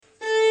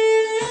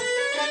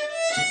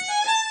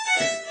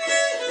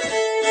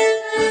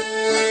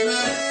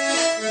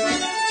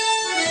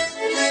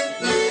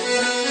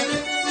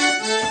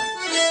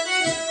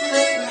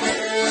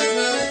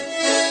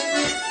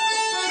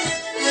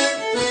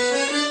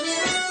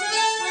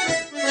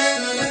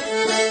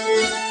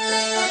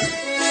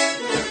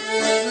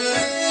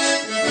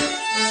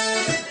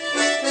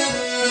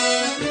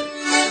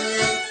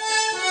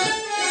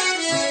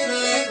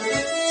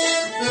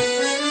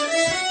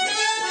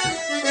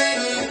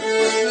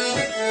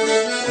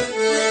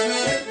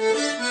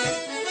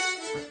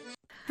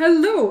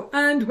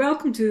and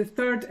welcome to the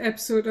third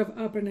episode of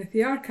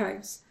Abernethy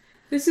Archives.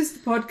 This is the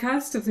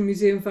podcast of the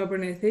Museum of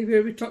Abernethy,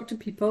 where we talk to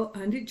people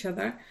and each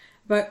other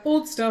about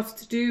old stuff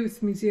to do with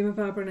the Museum of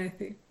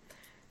Abernethy.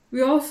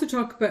 We also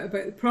talk a bit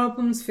about the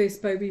problems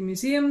faced by wee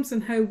museums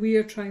and how we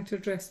are trying to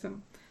address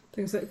them.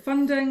 Things like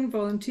funding,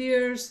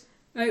 volunteers,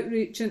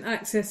 outreach and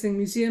accessing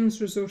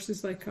museums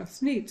resources like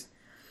us need.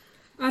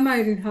 I'm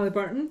Irene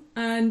Halliburton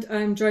and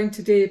I'm joined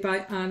today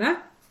by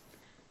Anna.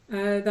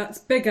 That's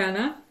Big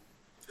Anna.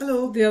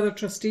 Hello. The other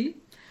trustee.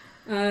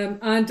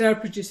 And our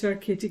producer,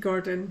 Katie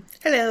Gordon.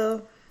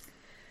 Hello.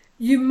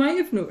 You might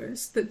have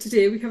noticed that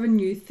today we have a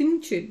new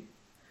theme tune.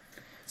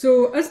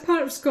 So, as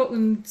part of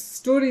Scotland's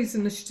Stories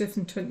Initiative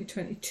in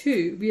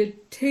 2022, we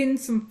obtained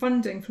some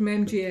funding from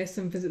MGS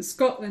and Visit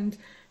Scotland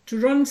to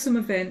run some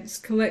events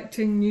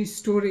collecting news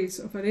stories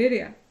of our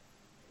area.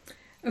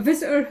 A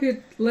visitor who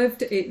had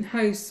lived at Ayton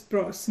House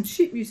brought us some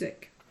sheet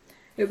music.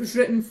 It was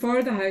written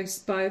for the house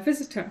by a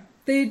visitor.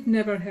 They'd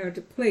never heard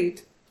it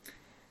played.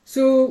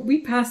 So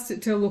we passed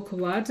it to a local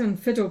lad and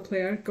fiddle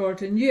player,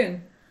 Gordon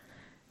Ewan.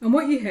 And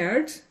what you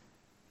heard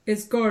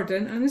is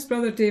Gordon and his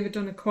brother David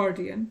on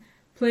accordion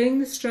playing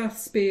the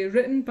Strathspey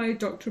written by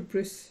Dr.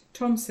 Bruce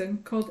Thompson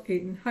called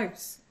Ayton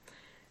House.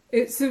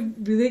 It's a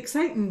really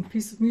exciting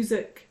piece of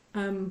music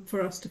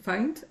for us to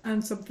find,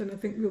 and something I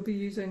think we'll be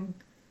using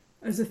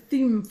as a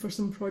theme for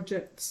some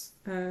projects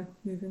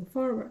moving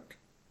forward.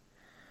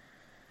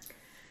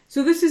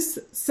 So this is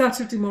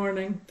Saturday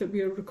morning that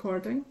we are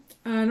recording,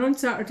 and on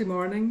Saturday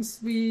mornings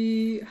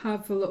we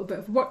have a little bit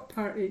of a work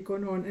party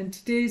going on, and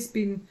today's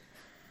been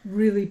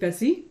really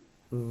busy.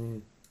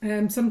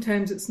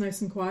 Sometimes it's nice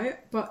and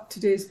quiet, but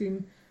today's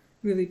been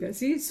really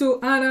busy.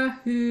 So Anna,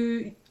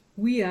 who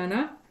we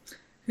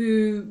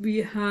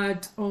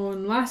had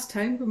on last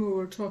time when we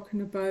were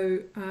talking about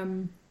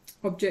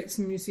objects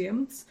in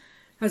museums,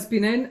 has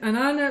been in, and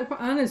what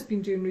Anna's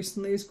been doing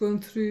recently is going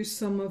through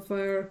some of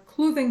our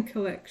clothing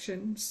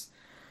collections.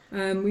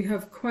 We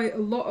have quite a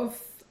lot of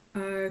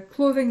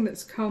clothing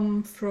that's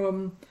come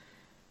from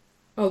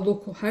a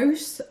local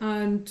house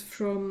and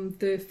from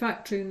the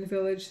factory in the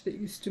village that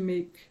used to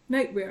make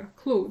nightwear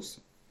clothes.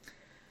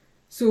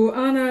 So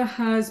Anna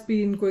has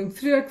been going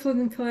through our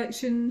clothing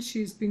collection,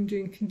 she's been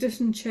doing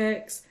condition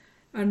checks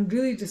and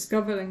really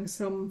discovering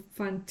some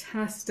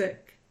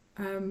fantastic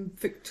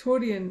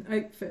Victorian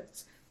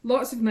outfits.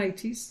 Lots of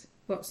 90s,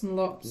 lots and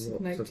lots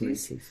of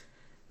 90s.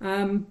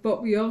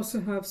 But we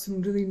also have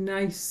some really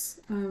nice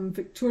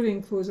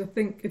Victorian clothes. I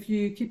think if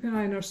you keep an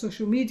eye on our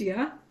social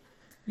media,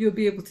 you'll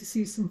be able to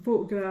see some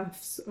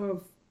photographs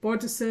of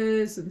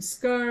bodices and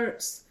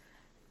skirts.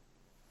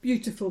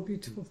 Beautiful,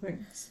 beautiful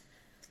things.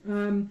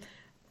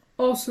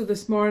 Also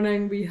this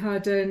morning we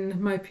had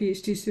in my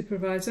PhD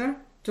supervisor,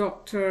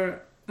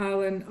 Dr.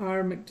 Alan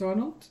R.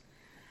 MacDonald,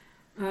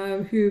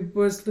 who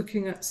was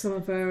looking at some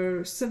of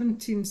our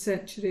 17th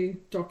century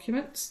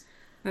documents.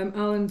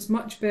 Alan's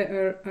much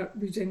better at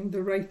reading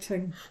the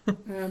writing,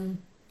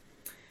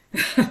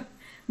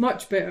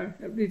 much better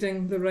at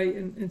reading the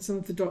writing in some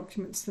of the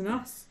documents than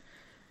us.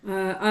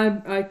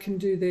 I can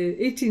do the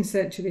 18th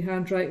century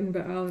handwriting,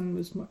 but Alan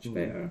was much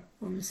better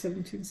on the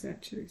 17th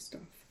century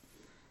stuff.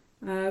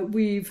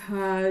 We've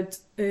had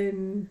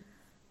in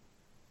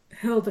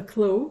Hilda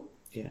Clow.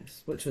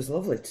 Yes, which was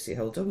lovely to see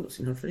Hilda. I've not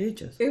seen her for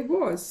ages. It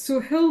was. So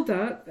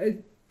Hilda,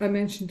 I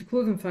mentioned the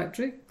clothing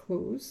factory,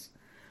 clothes,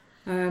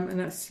 and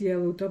that's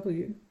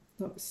C-L-O-W,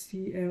 not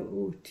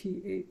C-L-O-T-H-E-S.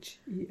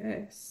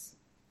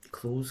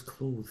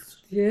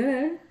 Clothes.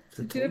 Yeah.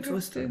 Did you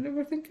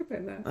never think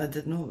about that? I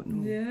did not,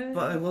 no. Yeah.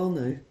 But I will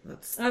now.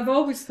 I've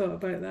always thought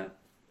about that.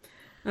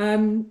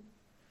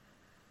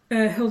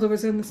 Hilda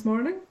was in this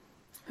morning,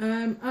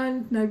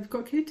 and now we've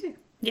got Katie.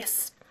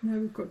 Yes. Now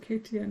we've got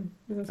Katie in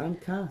with us. And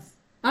Kath.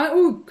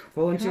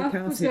 Volunteer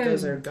Kath who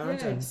does our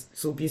garden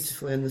so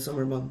beautifully in the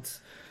summer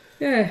months.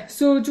 Yeah,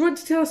 so do you want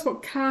to tell us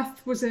what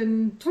Kath was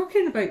in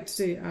talking about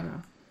today,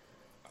 Anna?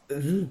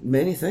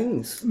 Many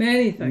things.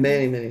 Many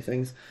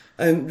things.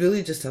 I'm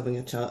really just having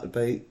a chat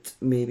about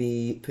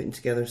maybe putting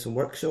together some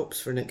workshops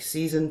for next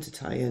season to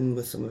tie in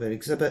with some of our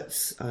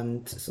exhibits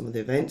and some of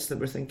the events that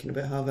we're thinking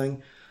about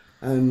having,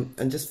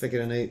 and just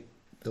figuring out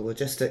the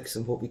logistics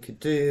and what we could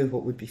do,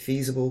 what would be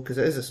feasible, because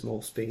it is a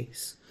small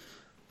space.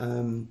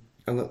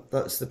 And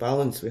that's the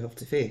balance we have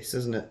to face,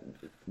 isn't it?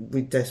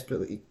 We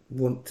desperately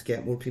want to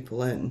get more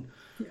people in,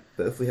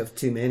 but if we have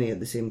too many at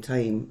the same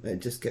time, it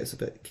just gets a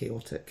bit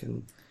chaotic,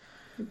 and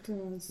it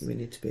does. We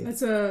need to be.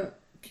 As a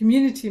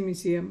community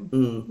museum,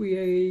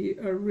 we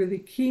are really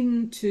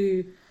keen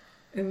to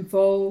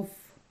involve,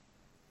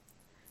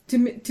 to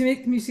make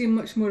the museum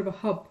much more of a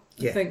hub,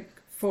 I think,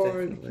 for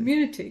definitely. The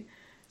community.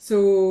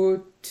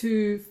 So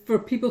for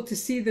people to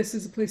see this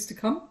as a place to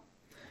come,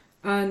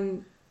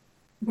 and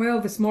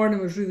while this morning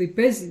was really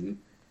busy,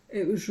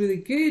 it was really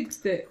good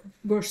that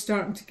we're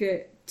starting to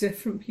get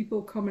different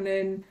people coming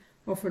in,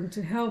 offering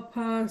to help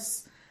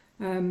us,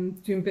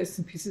 doing bits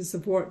and pieces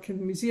of work in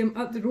the museum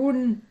at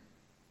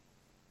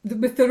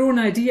with their own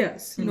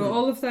ideas. You know,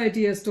 all of the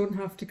ideas don't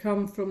have to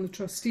come from the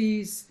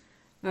trustees.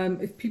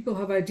 If people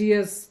have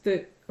ideas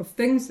that of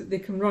things that they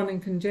can run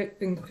in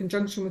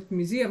conjunction with the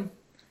museum.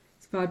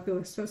 It's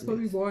fabulous. That's what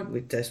we want.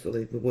 We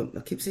want. I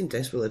keep saying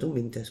desperately. I don't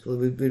mean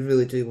desperately. We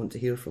really do want to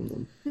hear from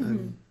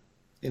them.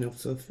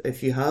 So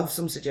if you have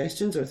some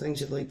suggestions or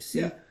things you'd like to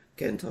see,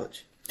 get in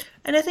touch.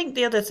 And I think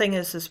the other thing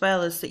is as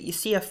well is that you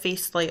see a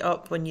face light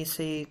up when you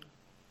say,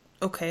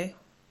 "Okay,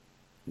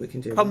 we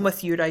can do. Come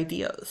with your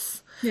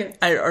ideas." Yeah.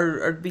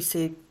 Or we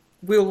say,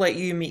 "We'll let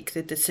you make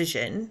the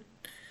decision,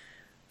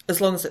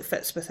 as long as it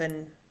fits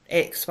within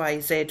X,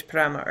 Y, Z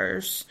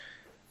parameters."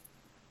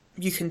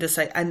 You can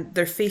decide, and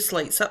their face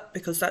lights up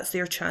because that's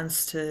their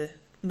chance to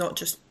not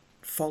just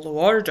follow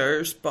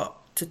orders, but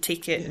to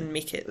take it and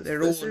make it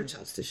their own. It's their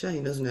chance to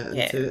shine, isn't it?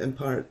 And to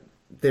impart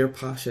their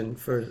passion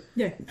for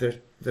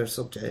their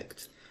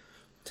subject.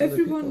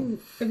 Everyone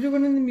in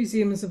the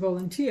museum is a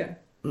volunteer.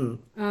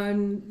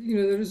 And,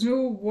 there is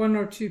no one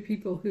or two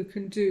people who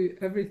can do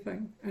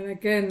everything. And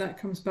again, that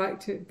comes back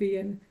to it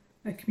being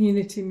a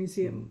community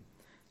museum.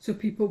 So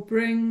people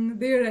bring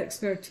their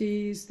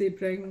expertise, they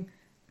bring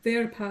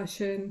their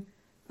passion,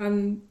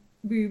 and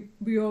we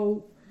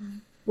all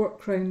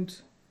work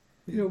around,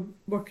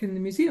 work in the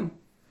museum.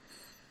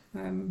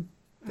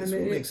 That's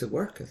what makes it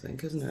work, I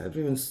think, isn't it?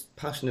 Everyone's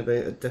passionate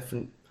about a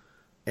different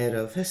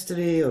era of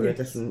history or a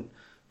different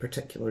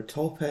particular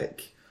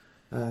topic,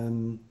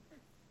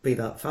 be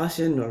that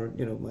fashion or,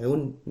 my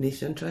own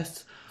niche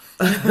interests.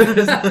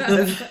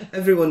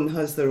 Everyone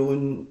has their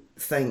own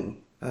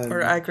thing.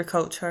 Or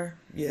agriculture.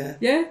 Yeah.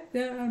 Yeah,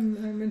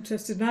 I'm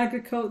interested in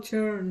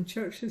agriculture and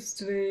church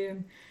history.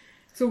 And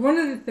so one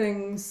of the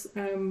things,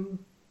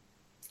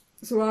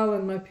 so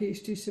Alan, my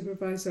PhD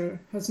supervisor,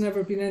 has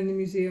never been in the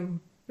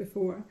museum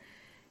before.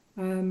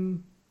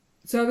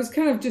 So I was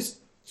kind of just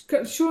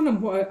showing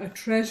him what a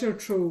treasure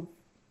trove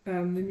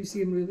the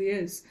museum really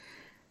is.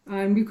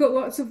 And we've got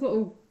lots of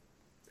little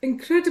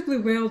incredibly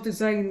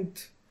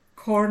well-designed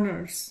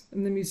corners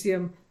in the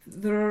museum.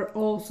 There are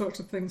all sorts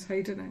of things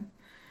hiding in.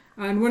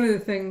 And one of the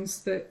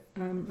things that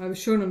I was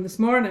showing him this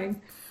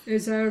morning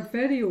is our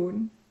very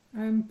own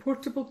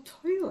portable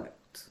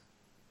toilet.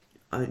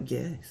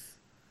 Yes.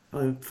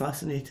 I'm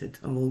fascinated,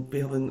 and we'll be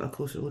having a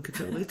closer look at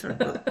it later.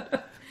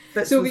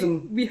 But so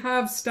we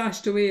have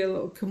stashed away a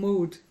little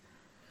commode,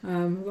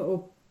 a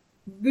little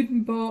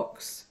wooden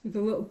box with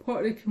a little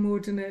pottery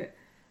commode in it.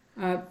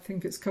 I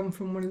think it's come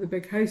from one of the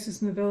big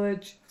houses in the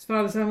village. As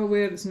far as I'm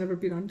aware, it's never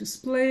been on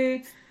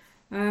display.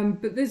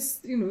 But this,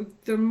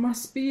 there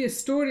must be a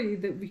story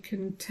that we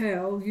can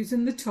tell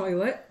using the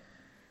toilet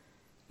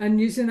and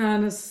using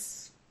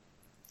Anna's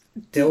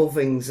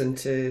delvings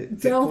into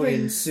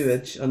Victorian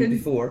sewage and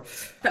before.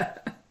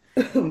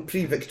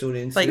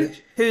 Pre-Victorian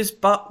sewage. Whose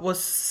butt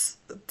was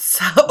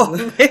sat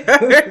on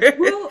there?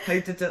 Well, how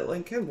did it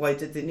link in? Why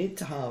did they need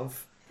to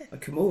have a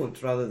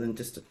commode rather than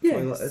just a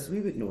toilet as we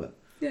would know it?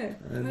 Yeah.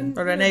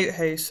 Or an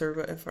outhouse or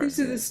whatever.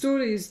 These are the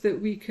stories that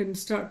we can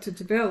start to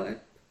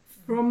develop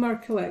from our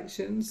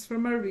collections,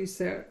 from our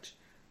research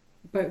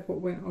about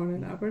what went on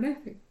in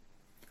Abernethy.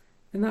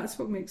 And that's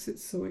what makes it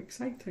so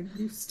exciting.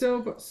 We've still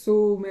got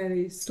so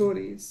many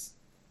stories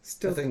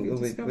still. I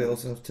think we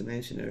also have to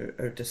mention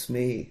our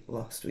dismay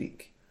last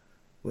week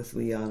with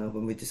wee Anna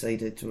when we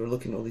decided, we were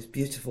looking at all these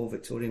beautiful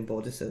Victorian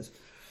bodices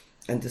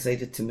and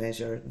decided to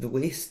measure the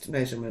waist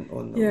measurement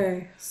on them.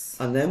 Yes.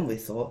 And then we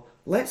thought,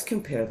 let's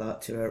compare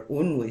that to our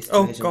own waist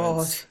measurements.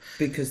 God.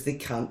 Because they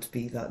can't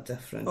be that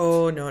different.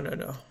 Oh,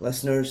 no.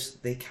 Listeners,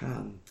 they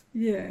can.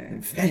 Yeah.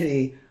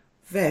 Very,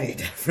 very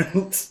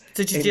different.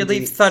 Did you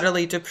leave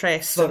thoroughly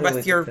depressed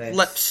with your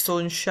lips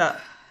sewn shut?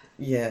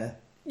 Yeah.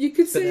 You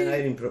could say... But then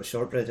Irene brought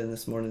shortbread in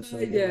this morning, so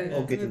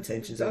all good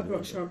intentions. I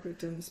brought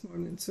shortbread in this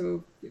morning,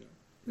 so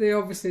they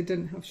obviously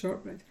didn't have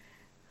shortbread.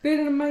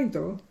 Bearing in mind,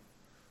 though,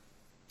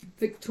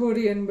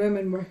 Victorian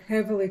women were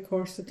heavily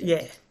corseted.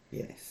 Yeah.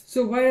 Yes.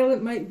 So while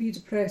it might be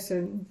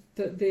depressing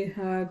that they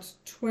had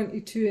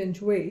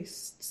 22-inch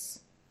waists,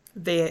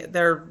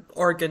 their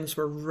organs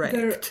were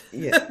wrecked.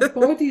 Their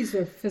bodies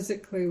were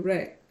physically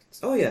wrecked.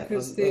 Oh yeah,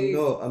 I'm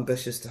not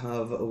ambitious to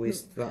have a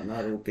waist that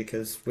narrow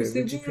because where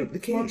would you put the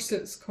cake?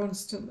 Corsets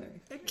constantly.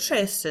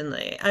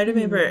 Interestingly, I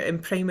remember in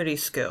primary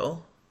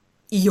school,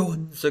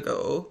 eons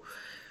ago,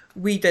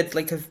 we did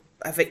like a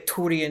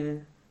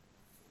Victorian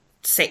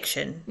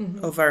section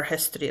of our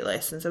history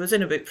lessons. I was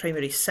in about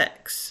primary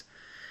 6,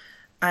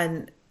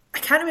 and I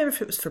can't remember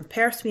if it was from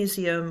Perth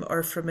Museum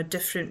or from a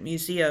different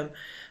museum.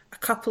 A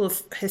couple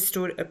of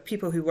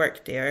people who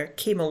worked there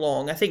came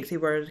along. I think they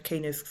were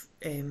kind of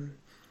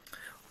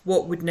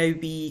what would now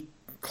be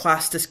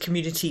classed as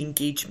community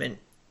engagement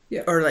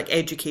or like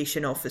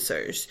education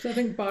officers. So I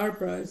think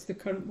Barbara is the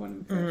current one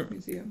in Perth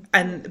Museum.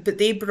 But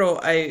they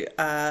brought out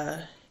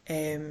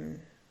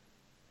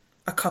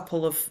a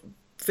couple of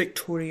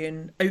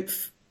Victorian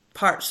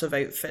parts of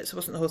outfits. It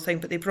wasn't the whole thing,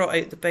 but they brought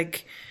out the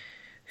big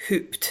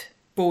hooped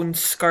bone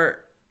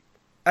skirt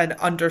and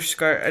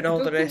underskirt and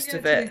all the rest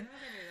of it.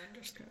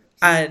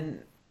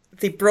 And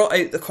they brought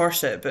out the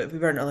corset, but we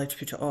weren't allowed to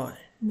put it on.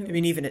 No. I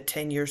mean, even at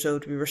 10 years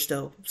old, we were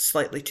still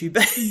slightly too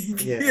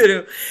big, Yeah. you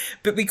know.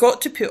 But we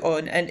got to put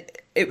on, and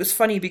it was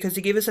funny because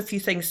they gave us a few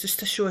things just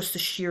to show us the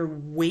sheer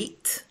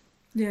weight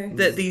Yeah.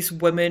 that these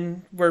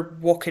women were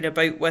walking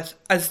about with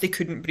as they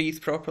couldn't breathe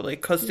properly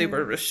because they Yeah.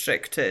 were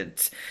restricted,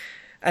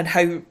 and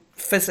how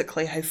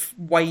physically,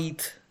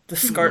 wide the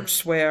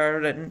skirts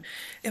were, and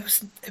it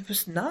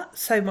was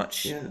nuts how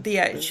much Yeah. they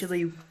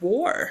actually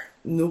wore.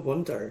 No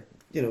wonder,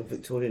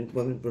 Victorian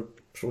women were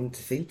prone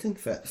to fainting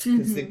fits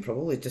because they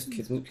probably just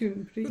couldn't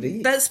Couldn't breathe.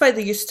 breathe. That's why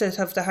they used to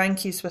have the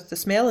hankies with the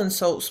smelling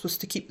salts, was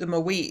to keep them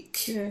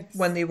awake Yes.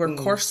 when they were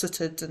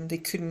corseted and they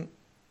couldn't.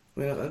 I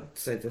mean, I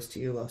said this to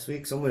you last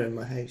week. Somewhere in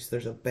my house,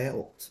 there's a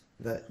belt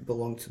that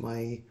belonged to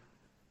my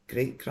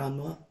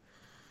great-grandma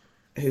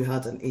who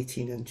had an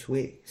 18-inch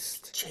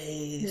waist.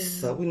 Jeez.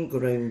 So I wouldn't go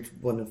round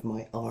one of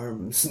my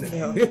arms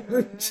now.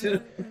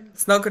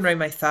 It's not going around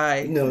my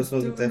thigh. No, it's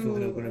not Don't definitely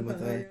know not going around my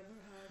that I thigh. ever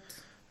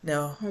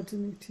No. had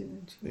an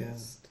 18-inch Yeah,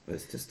 waist.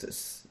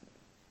 it's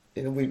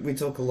we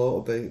talk a lot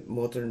about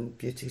modern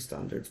beauty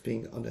standards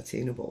being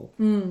unattainable,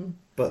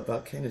 but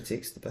that kind of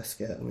takes the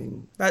biscuit. I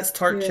mean, That's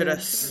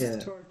torturous. Yeah, Yeah.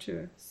 that's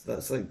torturous.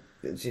 that's like,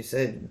 as you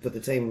said, by the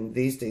time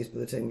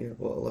you're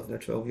 11 or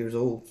 12 years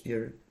old,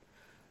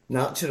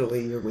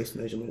 naturally your waist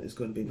measurement is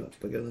going to be much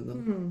bigger than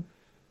that.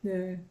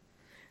 Yeah. I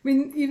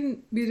mean,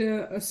 even we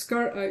had a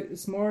skirt out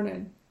this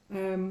morning,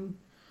 and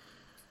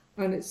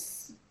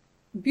it's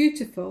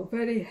beautiful,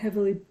 very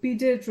heavily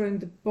beaded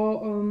round the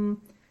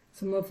bottom,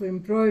 some lovely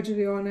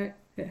embroidery on it.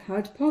 It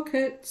had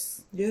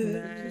pockets,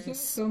 Yeah. which was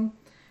awesome.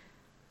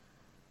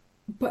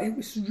 But it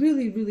was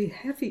really, really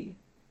heavy.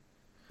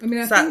 I mean,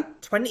 Is I think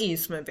that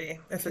 20s maybe,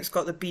 if it's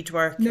got the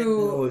beadwork? No.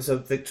 No, it's a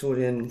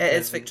Victorian. It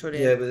is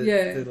Victorian. Yeah, but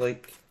Yeah. they're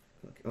like,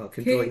 well, I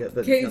can draw you a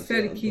bit. Kate's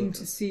very keen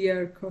to see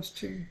our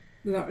costume.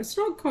 No, it's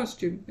not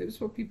costume, it was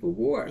what people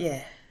wore.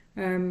 Yeah.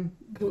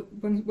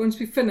 Once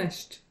we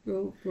finished,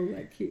 we'll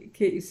let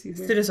Katie see As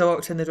them. soon as I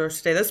walked in the door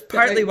today, that's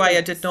partly why I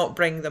outfits. did not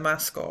bring the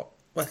mascot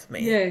with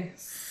me.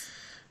 Yes.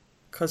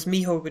 Because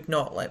Miho would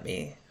not let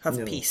me have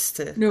No. peace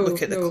to No,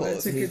 look at the no,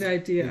 clothes. it's a good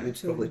idea, You would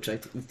actually. probably try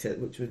to eat it,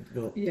 which would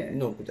not Yeah.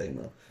 not go down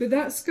well. But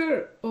that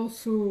skirt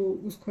also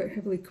was quite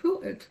heavily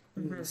quilted.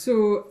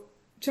 So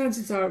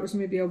chances are it was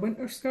maybe a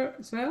winter skirt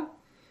as well.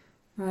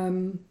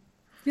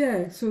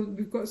 Yeah, so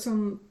we've got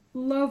some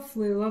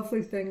lovely,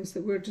 lovely things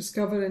that we're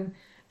discovering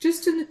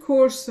just in the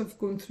course of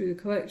going through the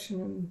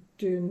collection and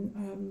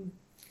doing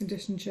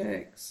condition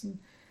checks and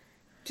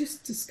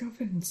just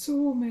discovering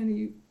so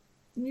many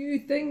new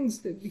things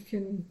that we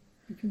can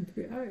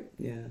put out.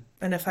 Yeah.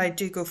 And if I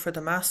do go for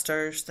the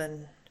masters,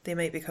 then they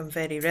might become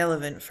very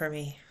relevant for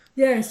me.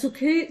 Yeah, so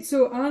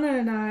Anna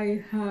and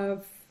I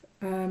have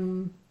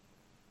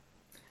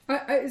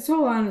it's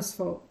all Anna's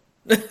fault.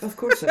 Of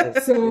course it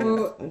is. So-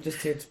 Yeah. I'm just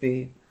here to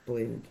be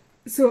blamed.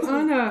 So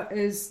Anna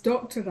is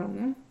Dr.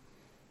 Anna.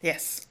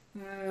 Yes.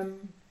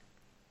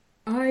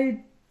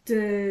 I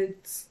did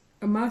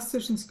a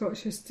Masters in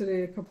Scottish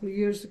History a couple of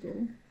years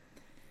ago,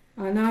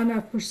 and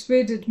Anna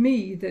persuaded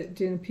me that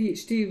doing a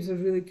PhD was a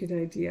really good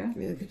idea.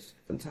 Yeah, it's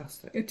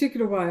fantastic. It took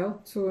her a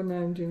while, so now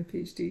I'm doing a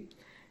PhD.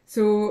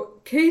 So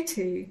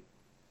Katie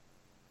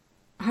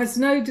has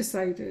now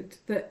decided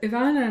that if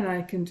Anna and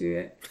I can do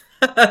it,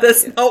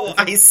 That's not what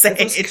I said.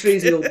 If us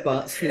crazy old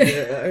bats can do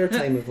it at our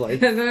time of life,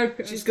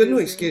 she's got no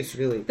excuse,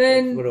 really.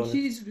 then we're honest.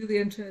 she's really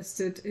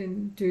interested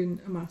in doing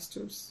a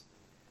Masters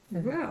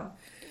as well.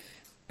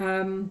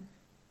 And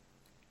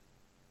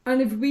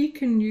if we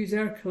can use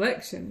our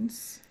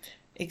collections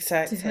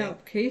Exactly. to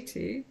help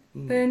Katie,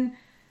 then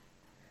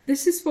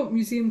this is what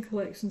museum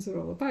collections are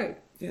all about.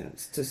 Yeah,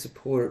 it's to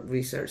support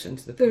research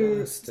into the They're-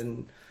 past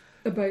and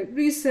About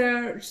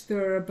research,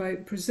 they're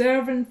about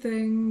preserving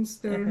things,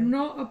 they're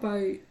not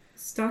about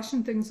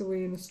stashing things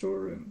away in a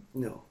storeroom.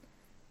 no.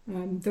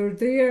 They're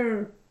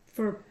there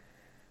for To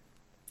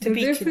they're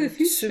be there for the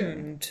future.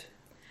 consumed.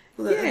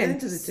 Well, at the end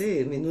of the Yes.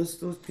 day, I mean, those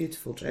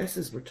beautiful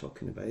dresses we're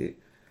talking about,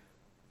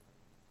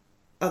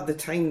 at the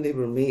time they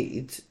were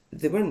made,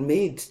 they weren't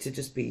made to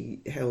just be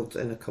held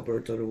in a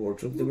cupboard or a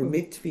wardrobe. They were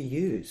made to be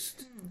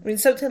used. I mean,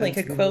 something And like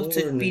a to be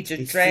quilted worn and to beaded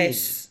be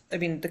dress. I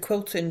mean, the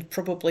quilting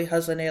probably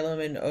has an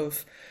element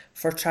of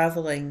for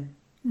travelling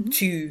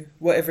to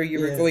whatever you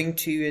were Yeah. going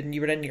to, and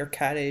you were in your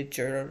carriage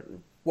or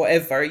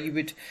whatever. You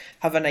would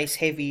have a nice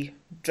heavy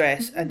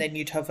dress, and then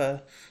you'd have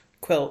a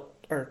quilt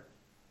or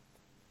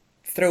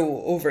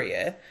throw over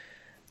you,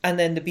 and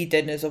then the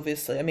beading is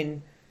obviously. I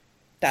mean,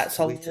 that's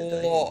a Way to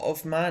die. lot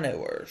of man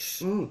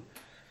hours. Mm.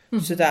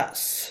 So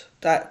that's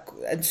that,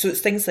 and so it's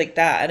things like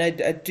that.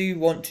 And I do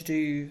want to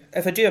do,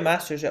 if I do a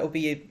master's, it'll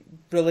be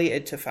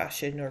related to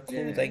fashion or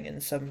clothing in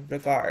some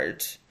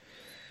regard.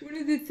 One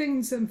of the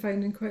things I'm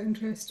finding quite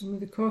interesting with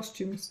the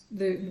costumes,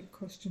 not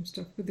costume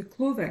stuff, with the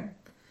clothing,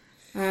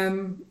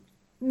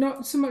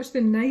 not so much the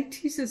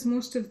 90s as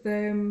most of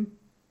them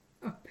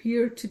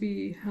appear to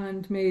be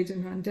handmade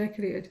and hand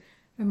decorated,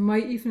 and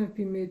might even have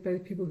been made by the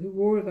people who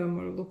wore them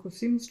or a local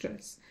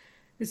seamstress,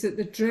 is that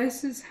the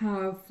dresses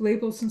have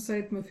labels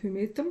inside them of who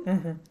made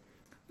them.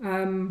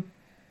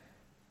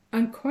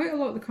 And quite a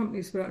lot of the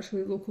companies were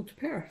actually local to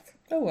Perth.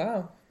 Oh,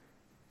 wow.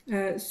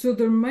 So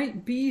there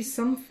might be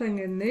something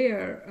in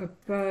there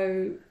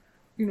about,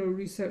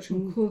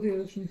 researching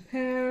clothiers in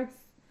Perth.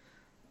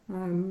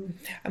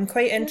 I'm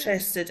quite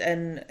interested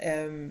in,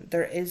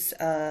 there is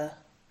a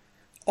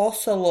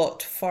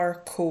ocelot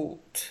fur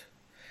coat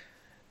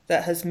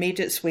that has made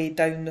its way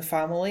down the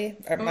family,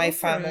 or my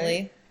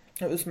family.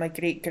 Right. It was my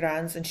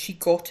great-grand's, and she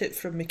got it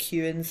from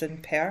McEwan's in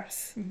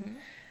Perth. Mm-hmm.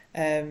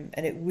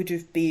 And it would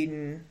have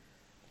been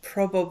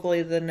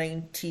probably the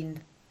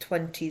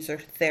 1920s or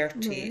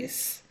 30s.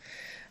 Right.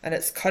 And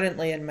it's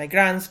currently in my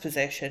grand's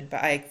possession,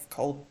 but I've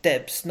called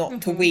dibs,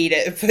 not to wear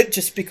it, but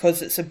just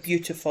because it's a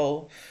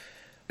beautiful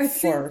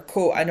fur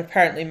coat. And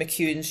apparently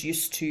McEwan's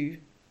used to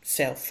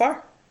sell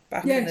fur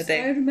back in the day.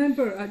 Yes, I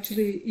remember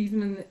actually,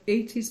 even in the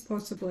 80s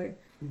possibly,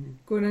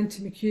 going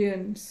into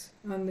McEwan's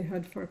and they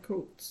had fur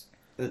coats.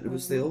 It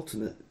was the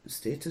ultimate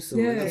status, though.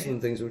 Yeah. That's one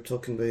of the things we were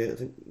talking about, I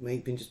think it might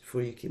have been just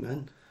before you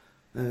came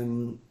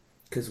in.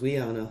 Because we,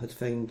 Anna, had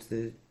found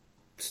the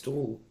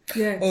stole.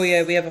 Yes. Oh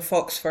yeah, we have a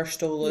fox fur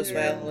stole as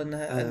well in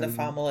the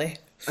family.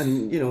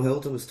 And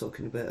Hilda was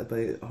talking a bit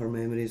about her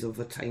memories of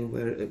a time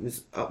where it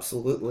was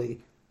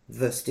absolutely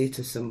the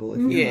status symbol if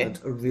you had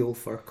a real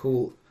fur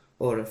coat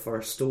or a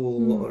fur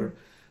stole or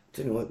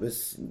it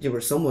was, you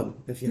were someone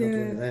if you had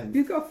one of them.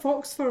 You've got a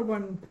fox fur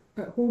one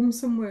at home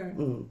somewhere.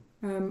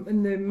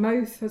 And the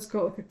mouth has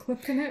got like a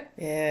clip in it.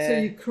 Yeah. So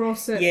you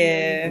cross it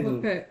and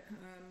then clip it.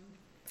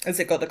 Has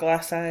it got the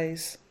glass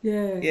eyes?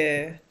 Yeah.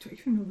 Yeah. I don't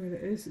even know where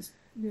it is.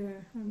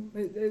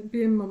 It'd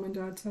be in Mum and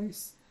Dad's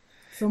house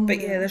somewhere.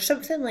 But yeah, there's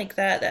something like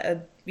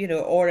that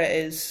or it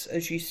is,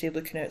 as you say,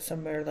 looking at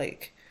somewhere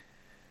like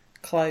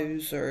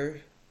Clowes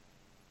or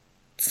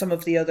some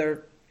of the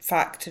other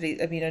factories.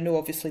 I mean, I know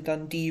obviously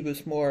Dundee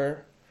was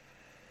more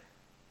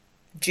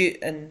jute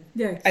and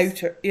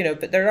outer,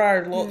 but there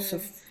are lots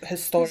of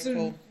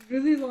historical... There's a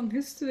really long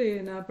history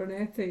in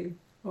Abernethy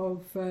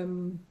of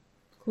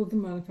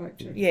clothing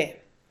manufacture. Yeah.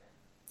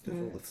 With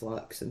all the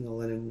flax and the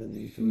linen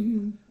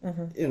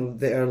and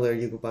the earlier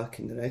you go back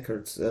in the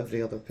records,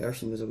 every other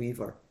person was a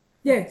weaver.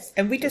 Yes.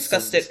 And we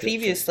discussed it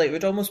previously. It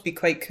would almost be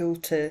quite cool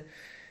to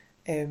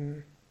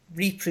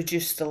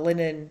reproduce the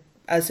linen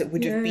as it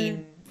would have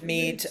been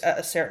made at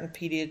a certain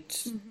period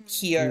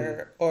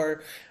here,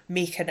 or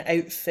make an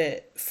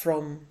outfit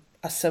from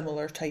a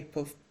similar type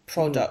of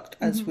product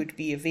as would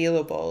be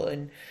available,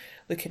 and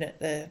looking at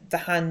the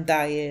hand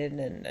dyeing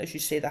and, as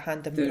you say, the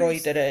hand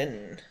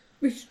embroidering.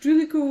 We should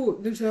really go.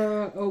 There's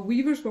a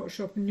weaver's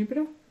workshop in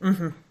Newborough,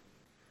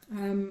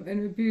 and it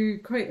would be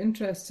quite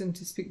interesting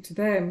to speak to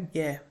them.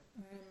 Yeah,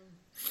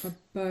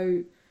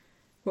 about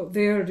what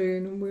they're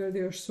doing and where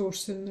they're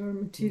sourcing their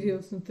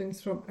materials and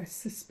things from. I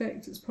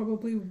suspect it's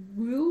probably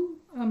wool.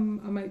 I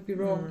might be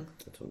wrong.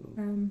 I don't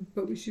know.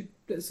 But we should.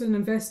 It's an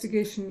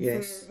investigation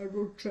for a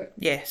road trip.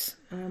 Yes.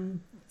 At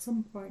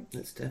some point.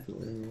 It's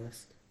definitely on the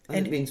list.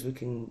 And it means we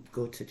can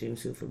go to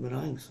Jamesfield for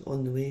meringues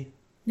on the way.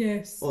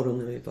 Yes. Or on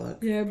the way back.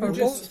 Yeah,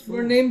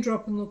 we're name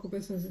dropping local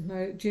businesses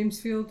now.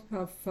 Jamesfield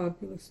have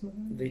fabulous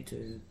meringues. They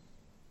do.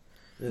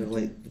 They're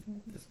like the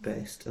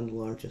best and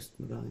largest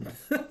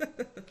meringues.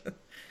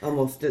 I'm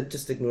off.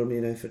 Just ignore me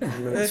now for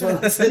 10 minutes while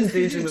I sit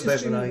daydream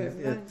about meringues.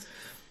 Yeah.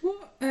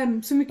 What?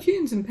 So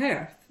McEwan's in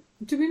Perth.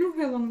 Do we know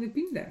how long they've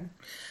been there?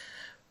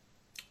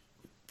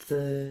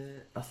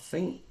 I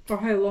think. Or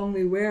how long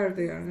they were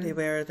there? They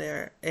were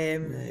there.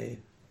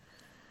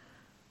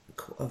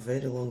 A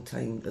very long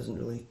time doesn't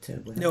really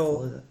terribly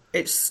helpful, is it?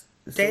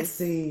 It's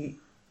the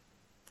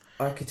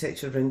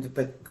architecture around the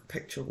big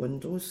picture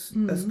windows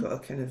has got a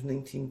kind of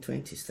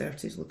 1920s,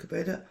 30s look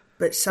about it.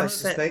 But some I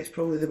suspect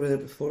probably they were there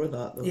before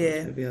that, though.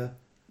 Yeah,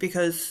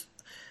 because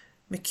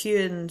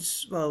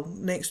McEwan's,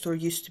 next door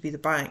used to be the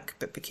bank,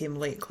 but became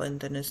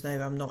Lakeland and is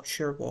now, I'm not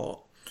sure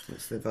what.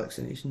 It's the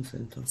vaccination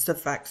centre. It's the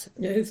vaccine.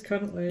 Yeah, it's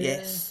currently.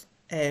 Yes.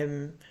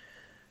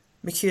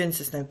 McEwan's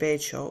is now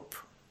bed shop.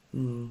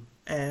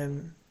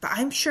 But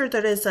I'm sure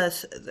there's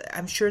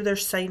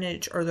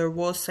signage, or there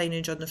was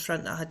signage on the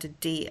front that had a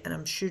date, and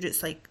I'm sure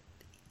it's like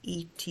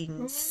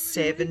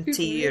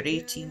 1870 or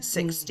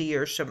 1860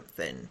 or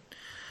something.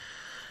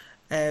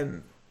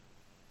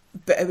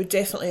 But I would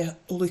definitely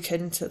look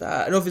into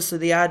that. And obviously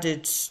they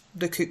added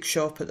the cook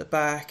shop at the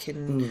back,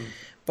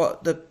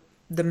 but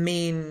the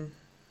main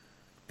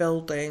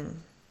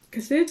building...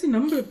 Because they had a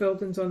number of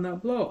buildings on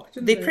that block,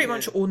 didn't they? They pretty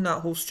much own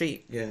that whole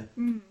street. Yeah.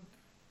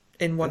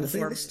 In one and I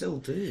think form. they still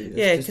do.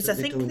 Yeah, because I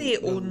think they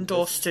owned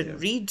Austin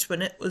Reed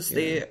when it was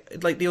there.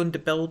 Like, they owned the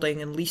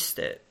building and leased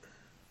it.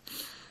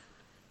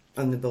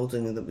 And the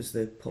building that was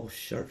the posh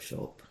shirt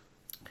shop.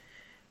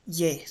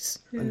 Yes.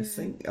 Yeah. And I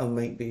think, I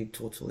might be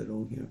totally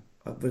wrong here,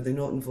 were they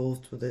not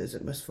involved with it? Is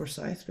it Miss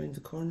Forsyth round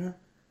the corner?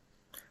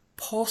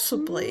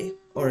 Possibly.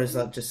 Or is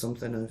that just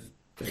something I've...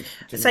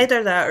 It's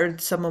either that or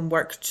someone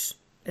worked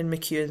in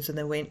McEwan's and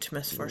then went to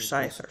Miss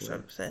Forsyth or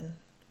something.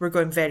 We're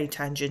going very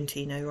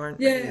tangenty now, aren't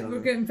we? Yeah,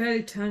 we're getting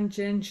very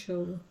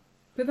tangential.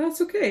 But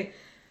that's okay.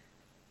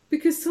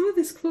 Because some of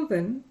this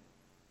clothing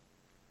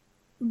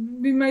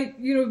we might,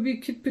 we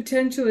could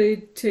potentially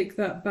take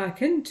that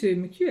back into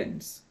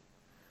McEwan's.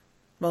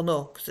 Well,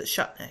 no, because it's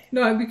shut now.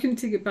 No, we couldn't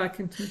take it back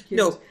into McEwan's.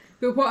 No.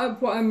 But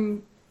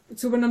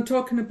so when I'm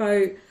talking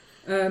about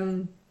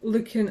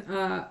looking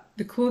at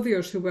the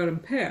clothiers who were in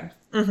Perth,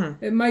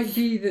 it might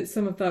be that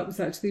some of that was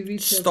actually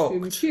retailed Stocked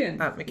through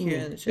McEwan's. at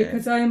McEwan's, yeah.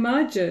 Because I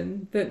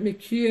imagine that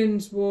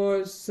McEwan's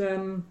was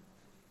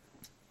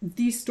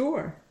the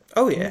store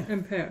Oh, yeah.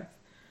 in Perth.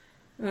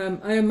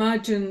 I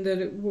imagine that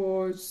it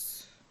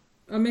was...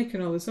 I'm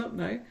making all this up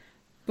now.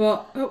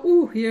 But,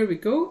 here we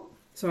go.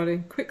 Sorry,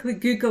 quickly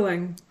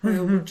Googling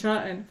while we're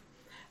chatting.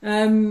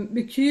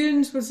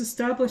 McEwan's was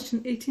established in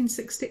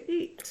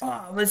 1868. Oh,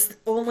 I was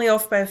only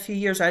off by a few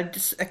years. I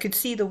could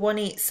see the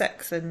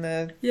 186 in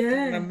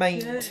my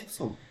mind. Yeah.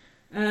 So,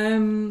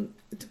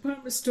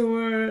 Department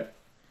store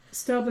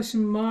established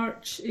in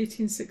March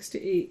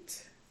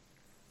 1868.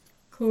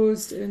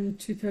 Closed in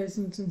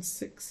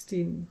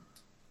 2016.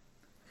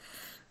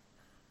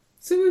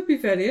 So it would be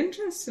very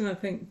interesting, I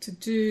think, to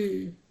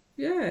do...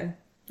 Yeah.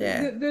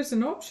 There's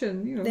an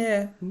option,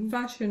 Yeah.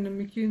 Fashion in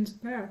McEwan's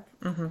of Perth.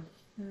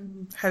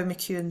 How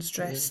McEwan's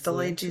dressed the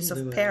ladies of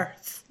they were.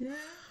 Perth. Yeah.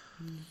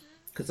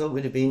 because that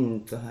would have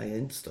been the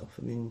high-end stuff.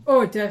 I mean,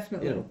 Oh,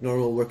 definitely.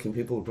 normal working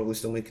people were probably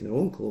still making their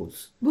own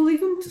clothes. Well,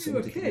 even when To we some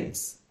were degree.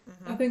 kids,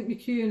 I think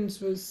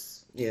McEwan's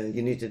was... Yeah,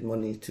 you needed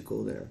money to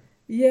go there.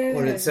 Yeah.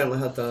 Or it certainly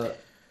had that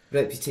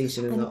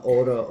reputation and that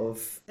aura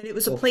of... And it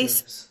was a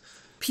place offers.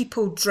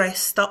 people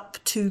dressed up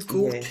to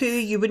go Yes. to.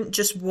 You wouldn't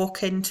just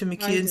walk into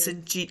McEwan's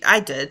did. and I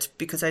did,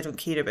 because I don't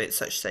care about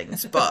such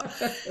things. But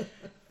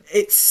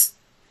it's...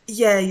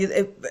 Yeah,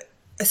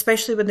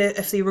 especially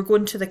if they were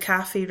going to the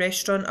cafe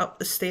restaurant up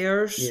the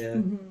stairs,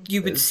 Yeah.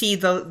 you would see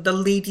the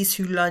ladies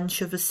who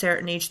lunch of a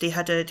certain age. They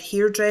had a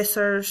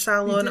hairdresser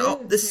salon They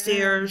up did, the yeah.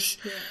 stairs.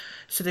 Yeah.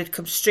 So they'd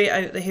come straight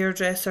out the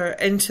hairdresser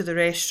into the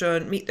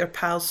restaurant, meet their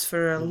pals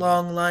for a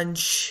long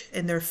lunch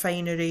in their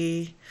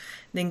finery,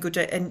 then go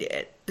down. And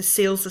the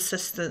sales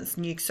assistants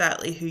knew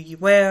exactly who you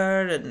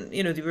were, and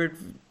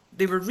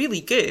they were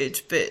really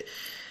good. But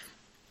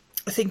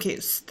I think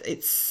it's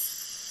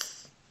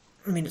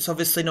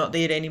obviously not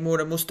there anymore,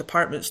 and most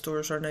department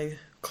stores are now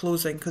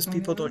closing because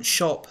people don't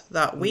shop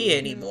that way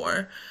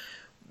anymore.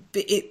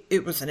 But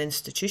it was an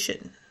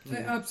institution.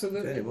 It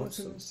absolutely Very was much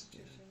an so. institution.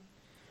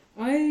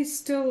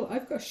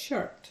 I've got a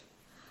shirt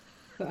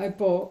that I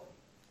bought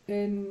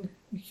in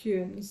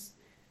McEwan's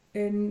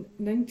in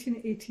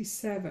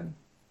 1987,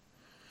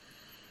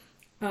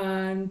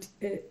 and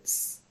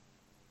it's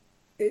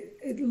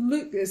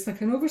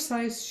like an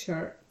oversized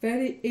shirt,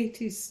 very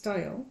 80s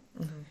style,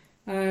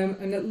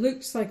 and it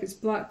looks like it's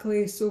black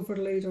lace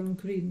overlaid on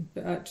green,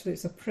 but actually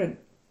it's a print.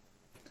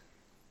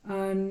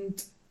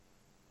 And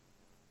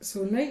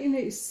so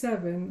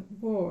 1987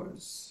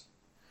 was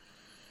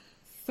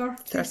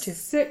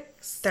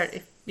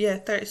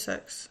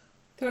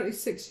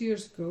 36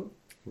 years ago.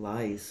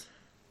 Lies.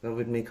 That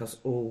would make us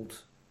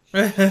old.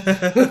 I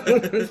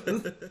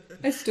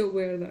still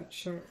wear that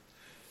shirt.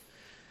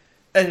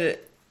 And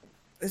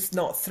it's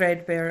not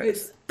threadbare.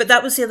 But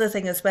that was the other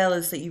thing as well,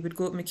 is that you would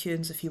go to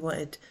McEwan's if you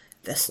wanted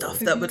the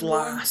stuff If that you would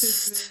wanted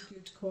last.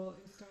 really good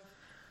quality stuff.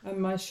 And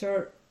my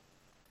shirt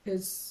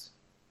is...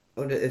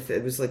 Or if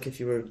it was like if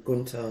you were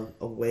going to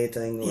a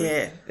wedding, or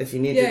Yeah. if you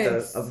needed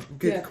Yes. a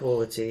good Yeah.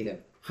 quality, Yeah.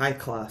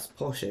 high-class,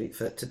 posh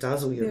outfit to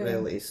dazzle your Yeah.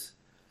 relatives,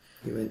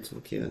 you went to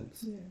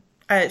McEwan's. Yeah.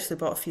 I actually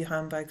bought a few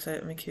handbags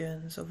out of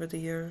McEwan's over the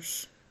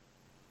years.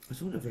 I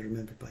don't ever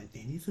remember buying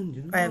anything,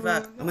 you know? I have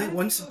a I might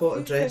once have bought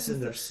a dress in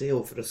their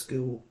sale for a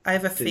school.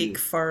 fake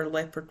fur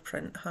leopard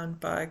print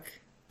handbag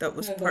that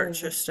was Oh.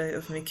 purchased out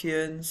of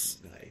McEwan's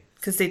Aye.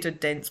 because they did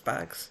dense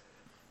bags.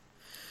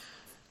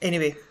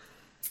 Anyway,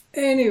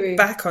 Anyway,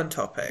 back on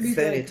topic. we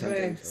Very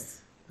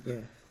digress.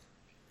 Yeah.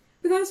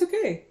 But that's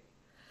okay.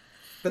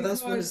 But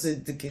that's one of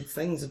Because- the good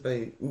things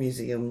about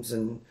museums,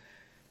 and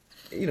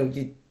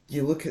you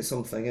look at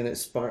something and it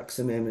sparks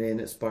a memory and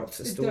it sparks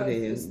a It story.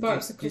 does. It And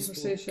sparks a you spoke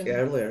conversation.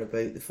 earlier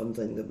about the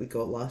funding that we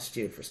got last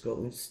year for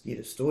Scotland's Year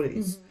of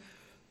Stories.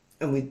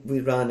 And we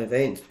ran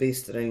events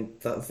based around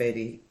that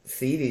very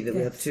theory, that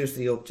we had Yes. 2 or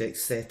 3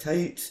 objects set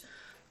out,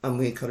 and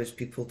we encouraged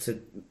people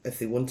to, if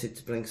they wanted,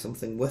 to bring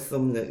something with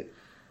them that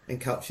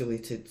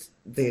encapsulated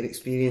their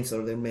experience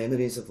or their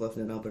memories of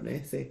living in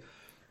Abernethy.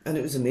 And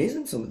it was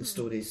amazing, some of the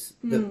stories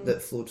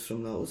that flowed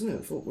from that, wasn't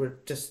it? Folk were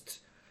just,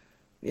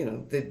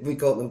 we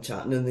got them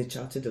chatting and they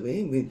chatted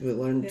away. We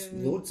learned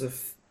Yeah. loads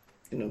of,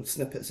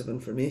 snippets of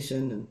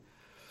information, and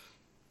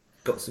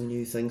got some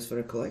new things for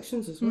our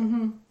collections as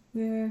well.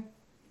 Yeah.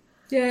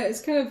 Yeah,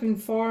 it's kind of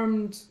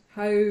informed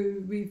how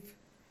we've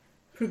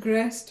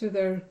progressed with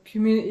our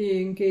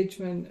community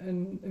engagement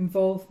and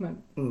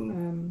involvement.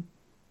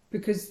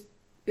 Because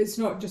it's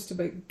not just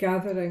about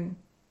gathering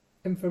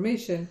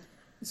information,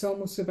 it's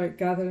almost about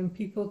gathering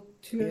people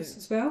to us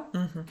as well,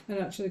 and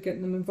actually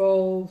getting them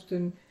involved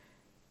and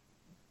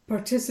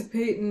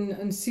participating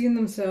and seeing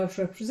themselves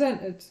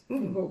represented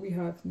in what we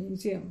have in the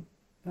museum.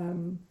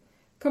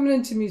 Coming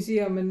into a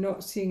museum and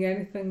not seeing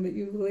anything that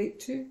you relate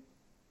to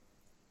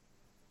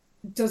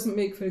doesn't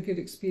make for a good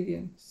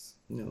experience.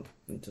 No,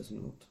 it does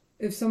not.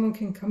 If someone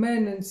can come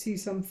in and see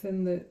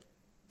something that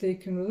they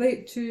can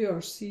relate to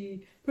or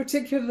see,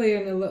 particularly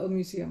in a little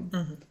museum,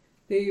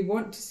 they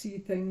want to see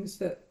things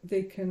that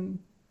they can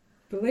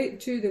relate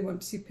to. They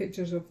want to see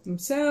pictures of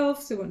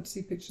themselves. They want to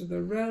see pictures of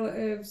their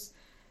relatives.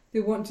 They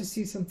want to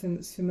see something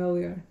that's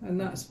familiar, and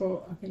that's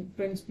what I think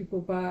brings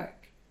people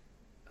back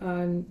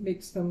and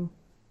makes them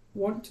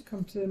want to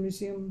come to the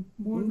museum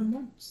more than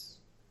once,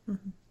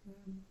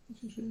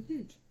 which is really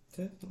good.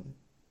 Definitely.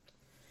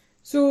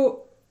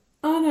 So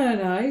Anna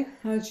and I,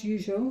 as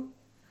usual,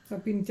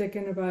 have been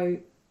digging about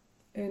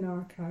in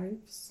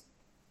archives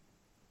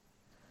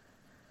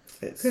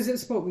because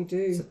it's what we do.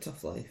 It's a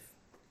tough life.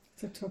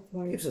 It's a tough It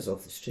life. keeps us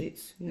off the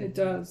streets. Yeah. It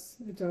does.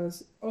 It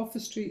does. Off the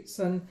streets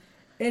and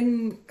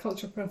in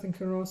Culture Perth and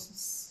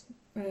Kinross's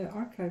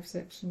archive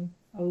section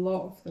a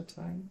lot of the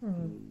time.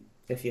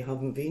 If you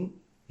haven't been,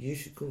 you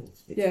should go.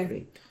 It's Yeah.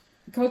 great.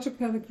 The Culture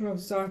Perth and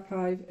Kinross's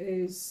archive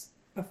is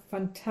a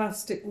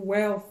fantastic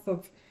wealth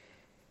of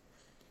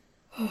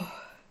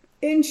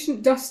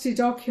ancient dusty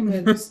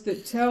documents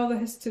that tell the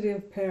history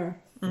of Perth.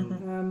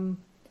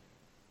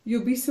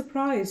 You'll be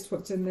surprised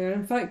what's in there.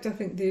 In fact, I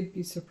think they'd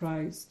be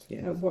surprised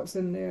at what's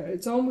in there.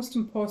 It's almost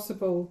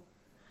impossible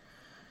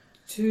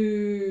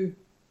to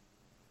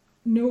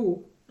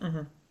know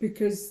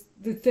because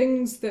the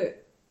things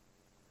that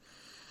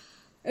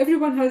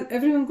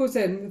everyone goes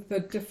in with a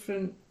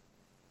different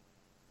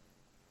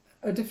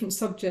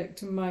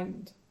subject in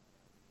mind.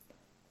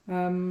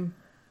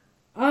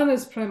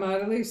 Anna's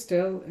primarily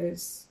still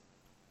is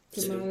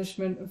the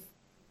management of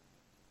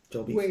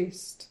Jobbies.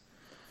 waste.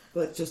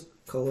 Let's just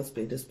call a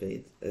spade a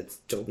spade. It's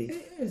jobbies.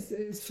 It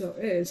is.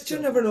 But you're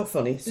never not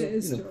funny. So, It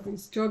is you know.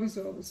 jobbies. Jobbies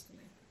are always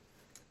funny.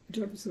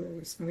 Jobbies are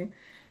always funny.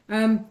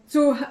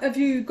 So have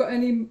you got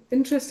any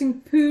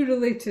interesting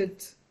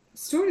poo-related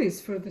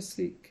stories for this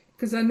week?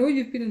 Because I know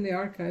you've been in the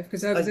archive,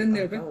 because I was in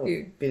there with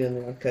you. Been in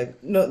the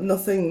archive.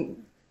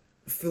 Nothing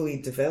fully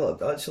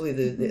developed. Actually,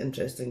 the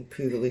interesting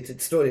poo-related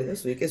story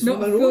this week is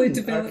Not from a our fully own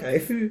developed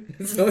archive.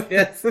 poo. So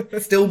yes,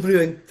 still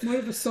brewing. More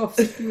of a soft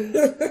spoon.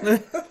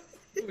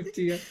 Oh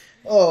dear.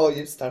 Oh,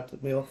 you've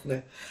started me off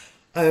now.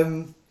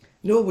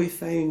 No, we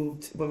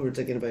found, when we were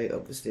digging about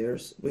up the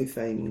stairs, we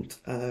found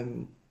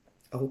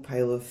a whole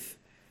pile of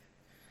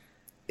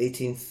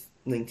 18th,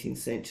 19th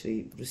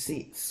century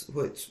receipts,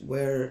 which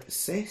were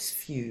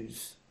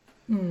cess-fews,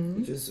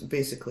 which is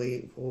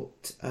basically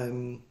what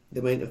the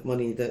amount of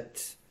money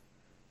that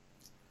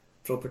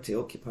property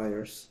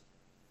occupiers,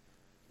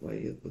 why are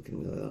you looking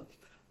at me like that,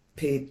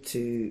 paid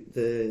to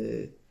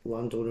the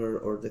landowner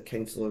or the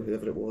council or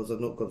whoever it was. I've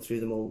not gone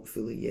through them all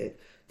fully yet,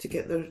 to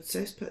get their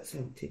cesspits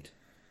emptied.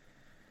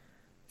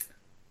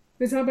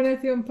 Is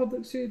Abernethy on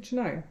public sewage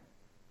now?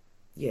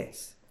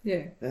 Yes,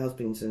 Yeah. it has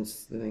been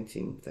since the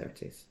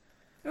 1930s.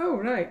 Oh,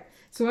 right.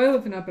 So I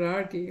live in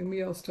Aberargie and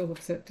we all still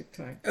have septic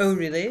tanks. Oh,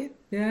 really?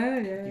 Yeah.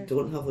 You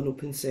don't have an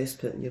open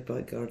cesspit in your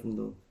back garden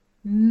though.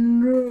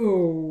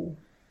 No.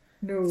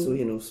 So,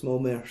 you know, small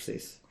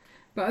mercies.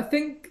 But I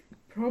think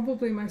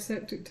probably my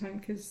septic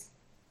tank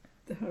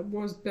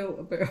was built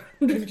about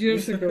 100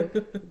 years ago.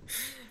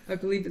 I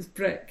believe it's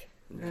brick.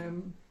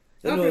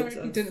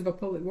 Aberargie didn't have a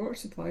public water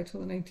supply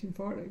till the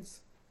 1940s.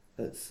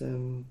 That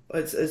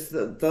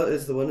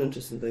is the one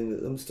interesting thing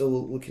that I'm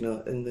still looking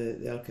at in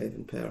the archive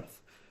in Perth,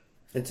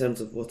 in terms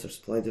of water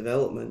supply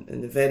development in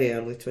the very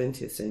early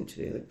 20th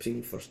century, like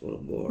pre-First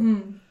World War.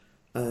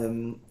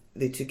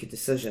 They took a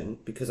decision,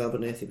 because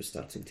Abernethy was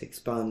starting to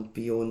expand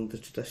beyond the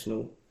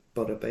traditional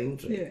borough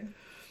boundary. Yeah.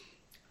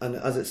 And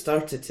as it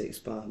started to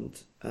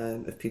expand,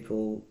 if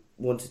people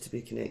wanted to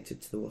be connected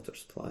to the water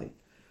supply,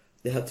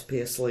 they had to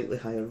pay a slightly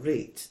higher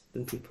rate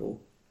than people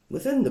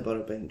within the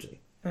borough boundary,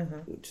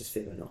 which is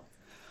fair enough.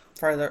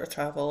 Further to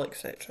travel,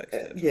 etc.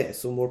 Yeah,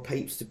 so more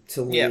pipes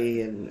to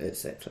lay and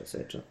etc.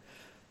 etc.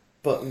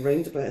 But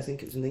round about, I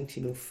think it was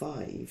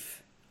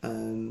 1905,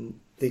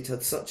 they'd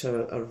had such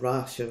a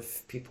rash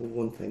of people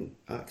wanting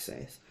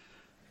access,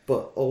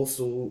 but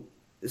also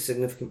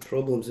significant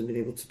problems in being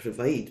able to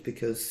provide,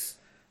 because,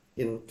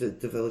 you know,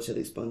 the village had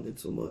expanded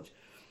so much,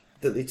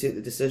 that they took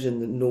the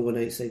decision that no one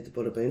outside the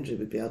borough boundary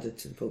would be added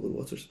to the public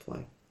water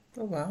supply.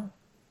 Oh, wow.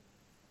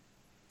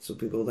 So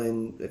people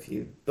then, if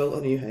you built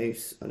a new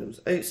house and it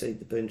was outside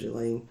the boundary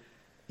line,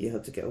 you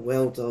had to get a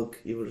well dug,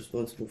 you were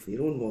responsible for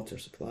your own water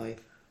supply.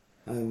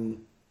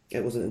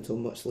 It wasn't until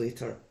much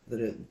later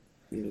that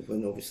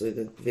when obviously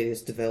the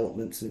various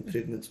developments and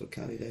improvements were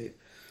carried out,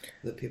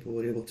 that people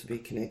were able to be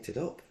connected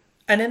up.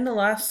 And in the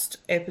last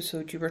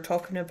episode, you were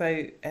talking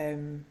about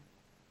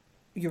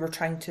you were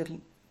trying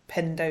to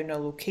pin down a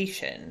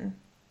location.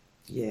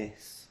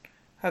 Yes.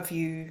 Have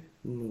you?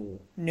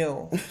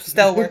 No.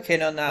 Still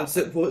working on that.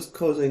 What's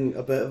causing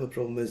a bit of a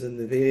problem is in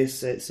the various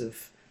sets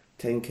of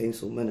town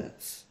council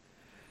minutes,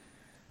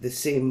 the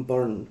same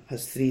burn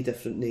has 3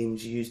 different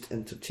names used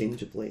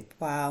interchangeably.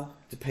 Wow.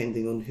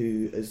 Depending on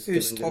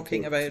who's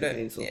talking about it.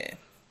 council. Yeah.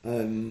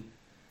 And,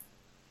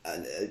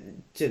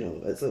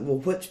 it's like, well,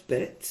 which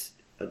bit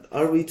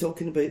are we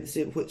talking about the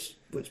same? Which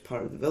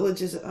part of the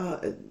village is it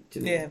at? Do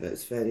you know, Yeah.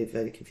 it's very,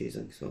 very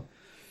confusing. So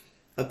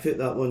I put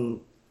that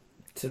one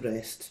to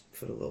rest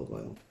for a little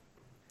while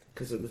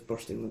because it was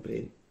bursting my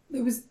brain.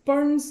 There was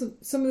Burns,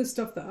 some of the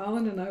stuff that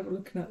Alan and I were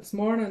looking at this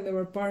morning, there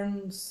were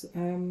Burns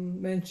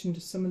mentioned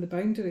as some of the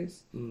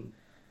boundaries.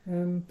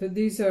 But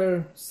these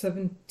are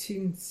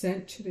 17th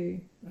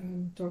century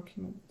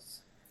documents.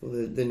 Well,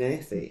 the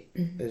Nethy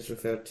is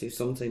referred to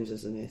sometimes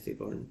as the Nethy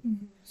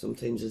Burn,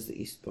 sometimes as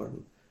the East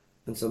Burn,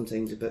 and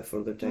sometimes a bit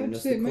further down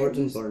as the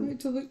Cordon Burn.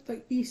 It might look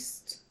like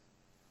east.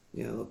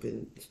 Yeah,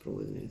 it's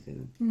probably the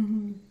Nethy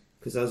then.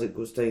 Because as it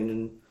goes down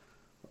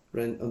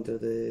and under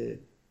the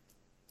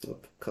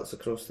cuts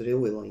across the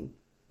railway line,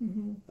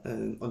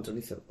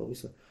 underneath it,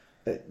 obviously,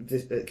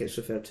 it gets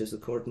referred to as the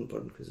Cordon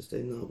Burn because it's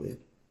down that way.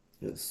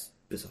 It's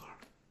bizarre.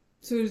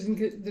 So it doesn't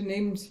get, the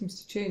name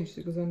seems to change as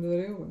it goes under the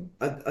railway.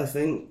 I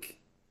think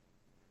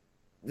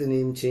the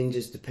name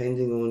changes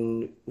depending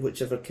on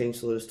whichever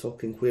councillor is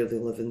talking where they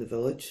live in the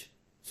village.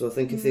 So I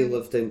think if they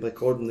live down by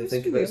Cordon, they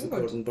think about it as the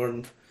Cordon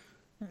Burn.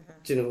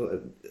 Do you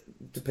know,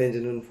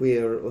 depending on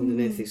where on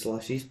the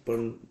Nethy/East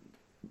Burn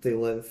they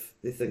live,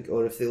 they think,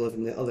 or if they live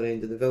in the other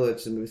end of the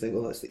village, then we think,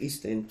 oh, that's the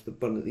East End, the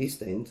burn at the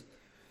East End.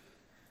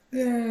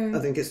 Yeah. I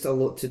think it's a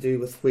lot to do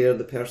with where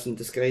the person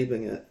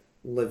describing it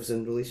lives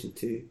in relation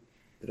to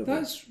the river.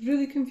 That's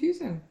really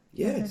confusing.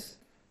 Yes.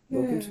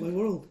 Welcome to my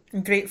world.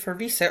 Great for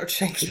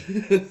researching.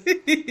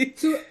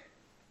 So,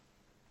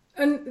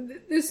 and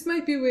this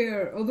might be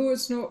where, although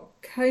it's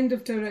not kind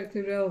of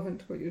directly relevant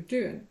to what you're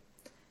doing,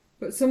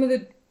 but some of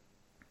the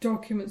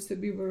documents that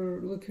we were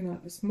looking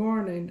at this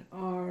morning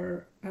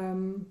are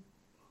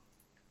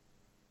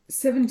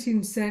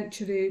 17th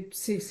century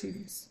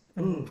sessions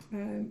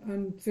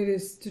and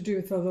various to do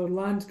with other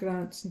land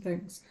grants and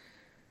things.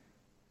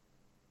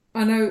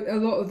 And a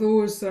lot of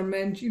those are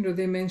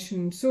they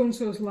mention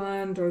so-and-so's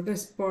land or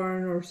this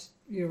burn or,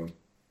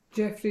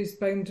 Jeffrey's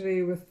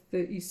boundary with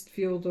the east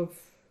field of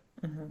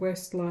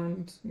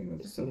Westland,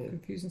 the sort of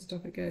confusing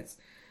stuff it gets.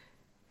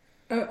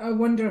 I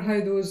wonder how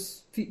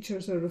those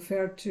features are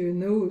referred to in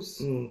those.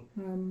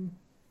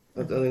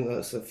 I think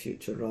that's a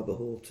future rabbit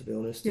hole, to be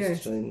honest. Yeah.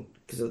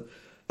 Because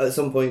at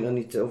some point I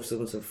need to, obviously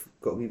once I've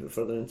got a wee bit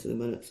further into the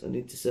minutes, I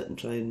need to sit and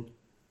try and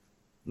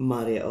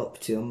marry it up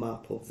to a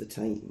map of the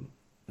time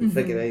and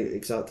figure out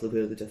exactly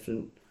where the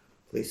different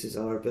places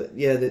are. But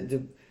yeah,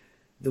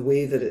 the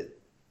way that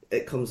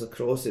it comes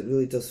across, it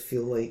really does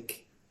feel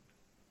like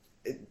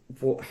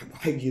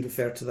how you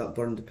refer to that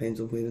burn depends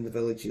on where in the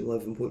village you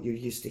live and what you're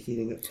used to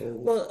hearing it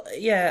told. Well,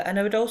 yeah, and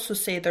I would also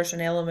say there's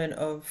an element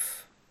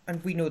of,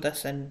 and we know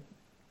this in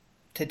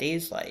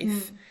today's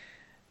life,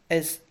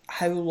 is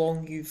how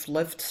long you've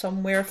lived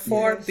somewhere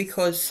for. Yes.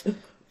 Because,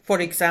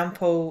 for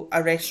example,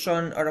 a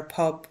restaurant or a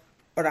pub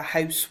or a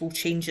house will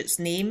change its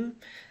name.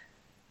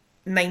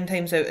 9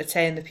 times out of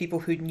 10, the people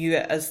who knew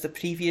it as the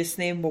previous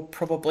name will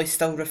probably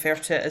still refer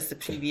to it as the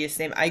previous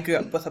name. I grew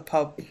up with a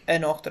pub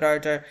in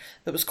Auchterarder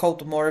that was called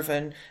the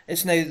Morven.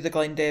 It's now the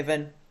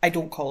Glendevin. I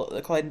don't call it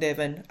the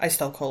Glendevin. I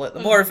still call it the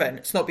Morven.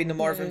 It's not been the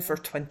Morven for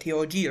 20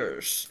 odd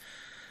years.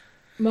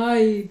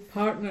 My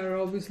partner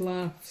always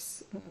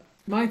laughs at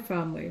my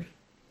family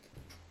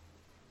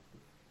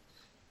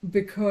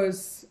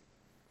because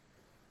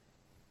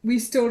we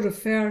still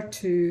refer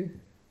to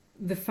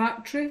the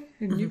factory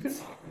in Newburn.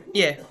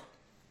 Yeah.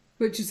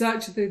 Which is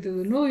actually the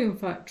linoleum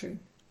factory,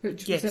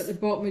 which Yes. was at the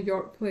bottom of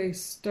York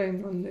Place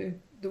down on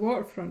the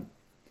waterfront.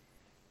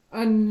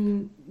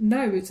 And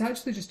now it's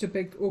actually just a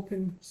big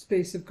open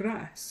space of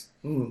grass.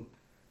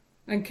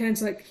 And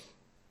Ken's like,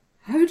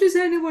 how does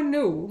anyone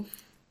know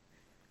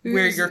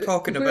Where you're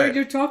talking where about.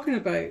 you're talking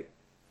about?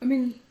 I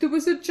mean, there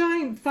was a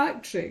giant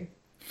factory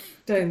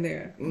down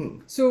there.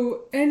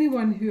 So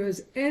anyone who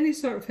has any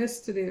sort of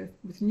history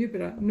with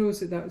Newborough knows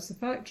that was the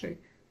factory.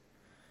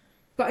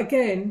 But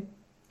again,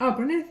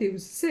 Abernethy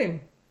was the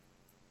same.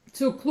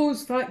 So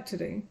closed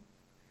factory,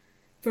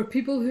 for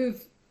people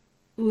who've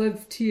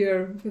lived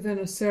here within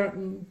a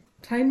certain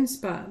time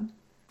span.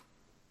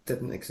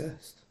 Didn't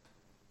exist.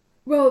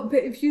 Well,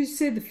 but if you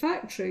say the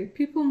factory,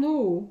 people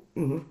know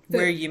that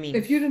Where you mean.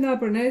 if you're in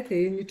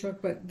Abernethy and you talk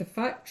about the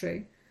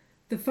factory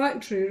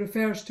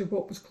refers to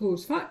what was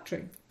closed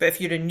factory. But if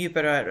you're in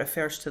Newborough, it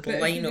refers to the But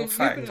if lino you're in Newborough,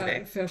 factory. it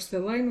refers to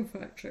the lino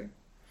factory.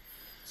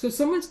 So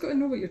someone's got to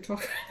know what you're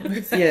talking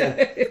about.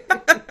 Yeah.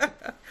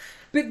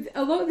 But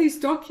a lot of these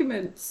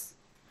documents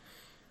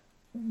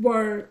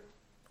were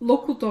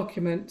local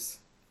documents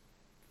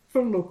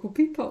for local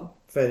people.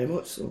 Very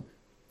much so.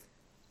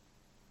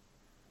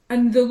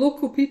 And the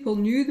local people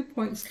knew the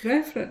points of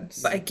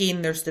reference. But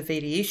again, there's the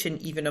variation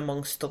even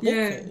amongst the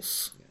Yeah.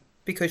 locals.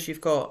 Because you've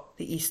got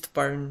the East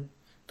Burn,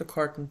 the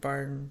Cordon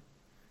Burn,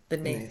 the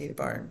Nethy Nethy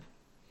Burn.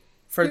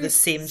 For the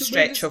same So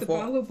stretch where of does the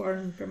what? Barlow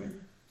burn come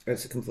in?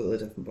 It's a completely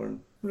different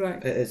burn.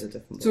 Right. It is a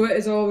different burn. So it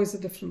is always a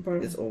different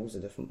burn. It's always a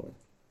different burn.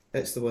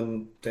 It's the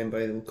one down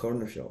by the old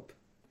corner shop.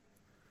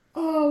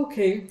 Oh,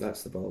 okay.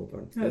 That's the Ball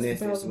burn. That's And the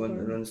Nethy's the Ball one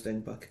that burn. runs down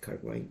back of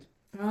Kirkwynd.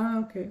 Ah,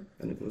 okay.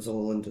 And it goes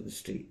all under the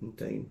street and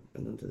down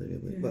and under the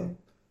railway. Yeah. Well,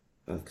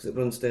 Because it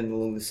runs down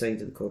along the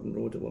side of the Cordon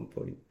Road at one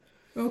point.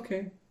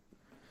 Okay.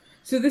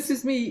 So this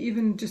is me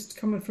even just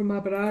coming from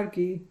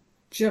Aberargie,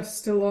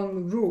 just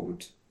along the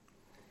road.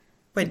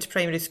 Went to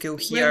primary school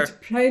here. Went to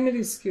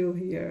primary school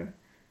here.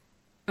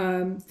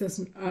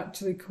 Doesn't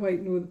actually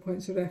quite know the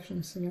points of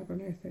reference in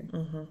Abernethy.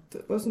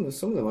 Wasn't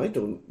some of them I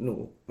don't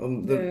know.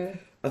 Yeah.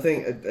 I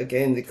think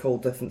again they call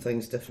different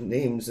things different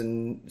names,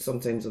 and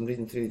sometimes I'm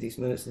reading through these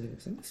minutes and I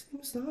think, the same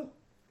as that.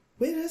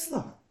 Where is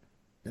that?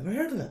 Never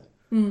heard of it.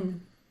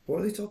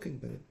 What are they talking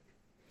about?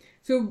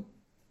 So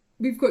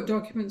we've got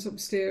documents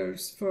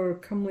upstairs for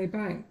Cumley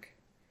Bank.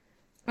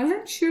 And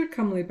I'm sure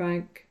Cumley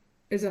Bank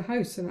is a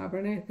house in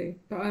Abernethy,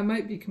 but I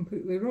might be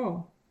completely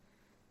wrong.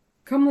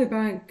 Cumley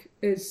Bank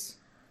is...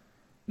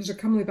 There's a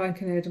Cumley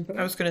Bank in Edinburgh.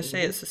 I was going to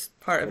say it's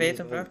a part of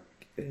Edinburgh.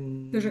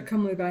 There's a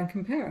Cumley Bank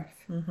in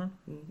Perth.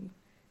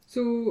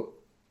 So,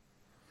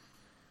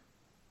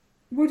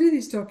 what do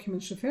these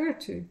documents refer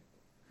to?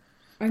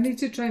 I need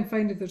to try and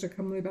find if there's a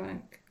Cumley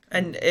Bank.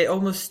 And it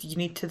almost, you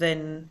need to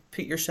then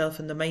put yourself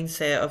in the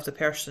mindset of the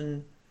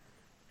person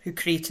who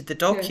created the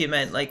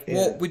document. Like,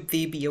 what would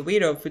they be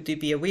aware of? Would they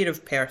be aware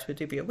of Perth? Would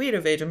they be aware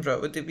of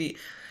Edinburgh? Would they be...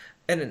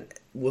 And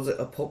was it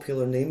a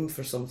popular name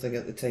for something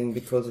at the time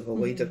because of a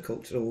wider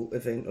cultural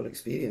event or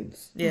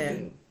experience? Yeah.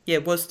 Yeah,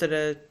 was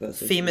there a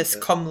famous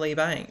Cumley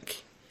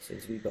Bank?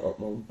 Sounds a wee bit up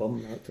my own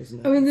bum, that, doesn't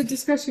it? I mean, the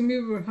discussion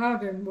we were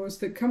having was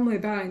that Cumley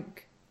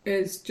Bank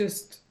is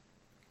just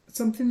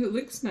something that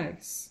looks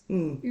nice.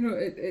 You know,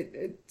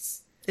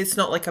 It's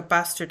not like a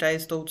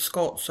bastardised old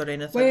Scots or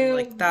anything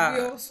like that.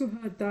 We also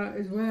had that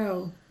as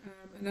well.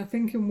 And I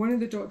think in one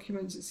of the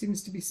documents it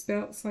seems to be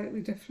spelt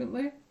slightly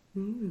differently.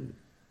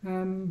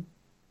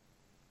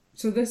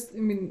 So this, I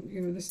mean,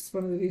 you know, this is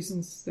one of the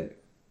reasons that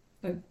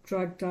I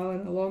dragged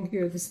Alan along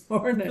here this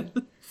morning,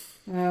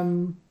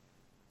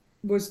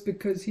 was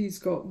because he's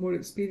got more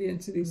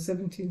experience of these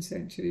 17th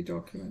century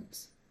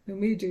documents than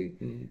we do.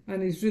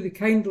 And he's really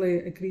kindly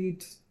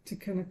agreed to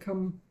kind of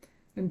come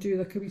and do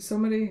like a wee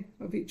summary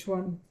of each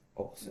one,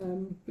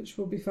 which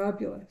will be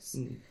fabulous.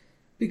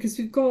 Because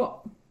we've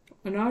got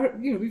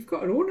we've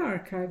got our own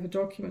archive of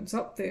documents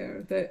up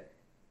there that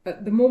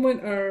at the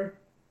moment are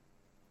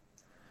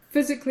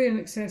physically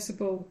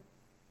inaccessible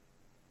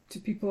to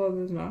people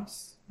other than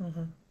us.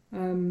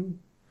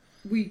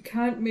 We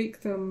can't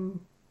make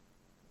them.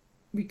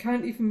 We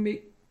can't even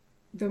make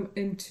them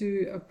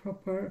into a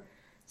proper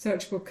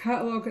searchable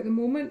catalogue at the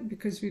moment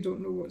because we don't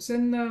know what's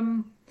in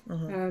them.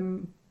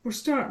 We're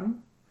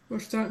starting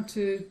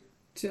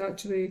to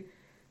actually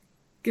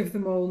give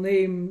them all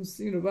names.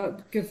 You know,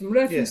 give them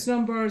reference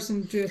numbers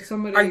and do a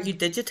summary. Are you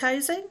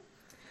digitising?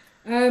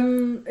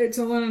 It's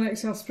all on an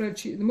Excel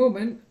spreadsheet at the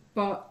moment.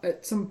 But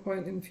at some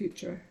point in the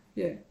future,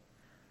 yeah.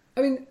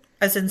 I mean...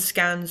 As in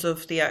scans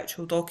of the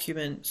actual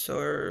documents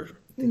or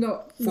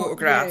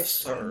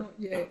photographs? Not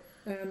yet.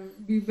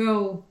 We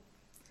will...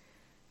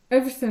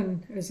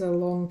 Everything is a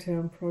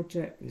long-term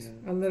project.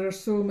 And there are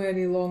so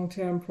many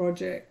long-term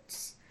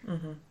projects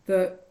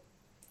that...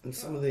 And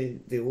some of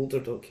the older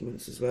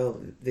documents as well,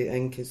 the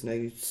ink is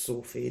now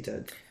so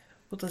faded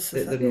that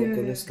they're not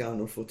going to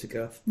scan or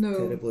photograph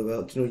terribly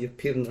well. Do you know, you're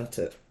peering at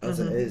it as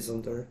it is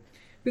under...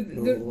 But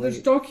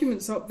there's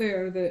documents up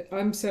there that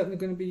I'm certainly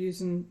going to be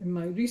using in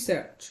my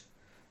research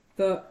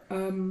that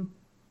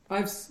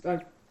I've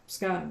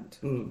scanned.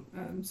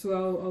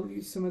 So I'll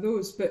use some of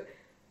those. But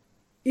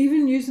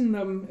even using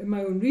them in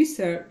my own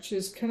research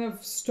is kind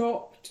of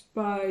stopped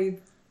by...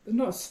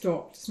 Not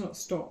stopped, it's not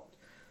stopped.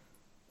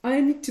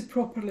 I need to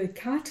properly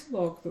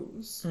catalogue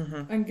those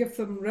and give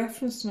them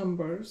reference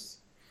numbers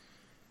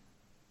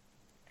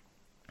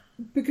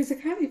because I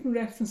can't even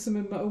reference them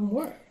in my own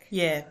work.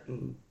 Yeah.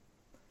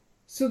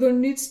 So there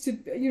needs to,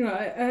 you know,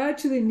 I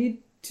actually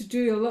need to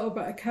do a little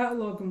bit of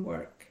cataloguing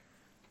work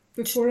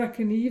before I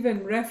can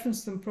even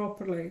reference them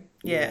properly.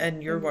 Yeah,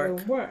 in your work.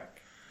 My own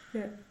work.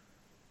 Yeah.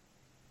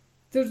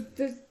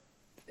 There's,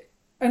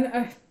 and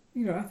I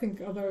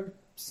think other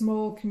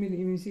small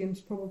community museums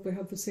probably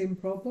have the same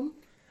problem.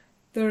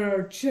 There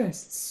are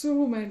just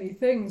so many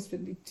things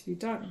that need to be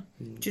done.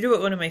 Do you know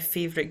what one of my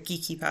favourite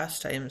geeky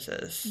pastimes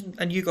is?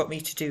 And you got me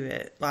to do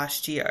it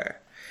last year.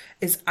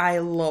 Is I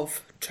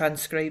love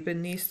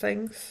transcribing these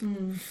things.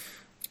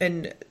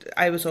 And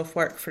I was off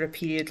work for a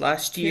period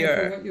last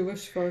year. What you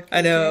wish for.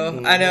 I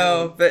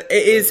know, but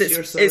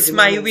it's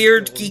my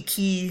weird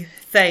geeky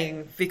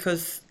thing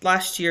because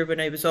last year when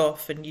I was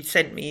off and you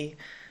sent me,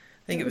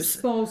 I think it was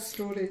Small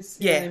Stories.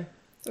 Yeah.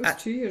 That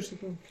was 2 years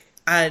ago.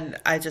 And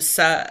I just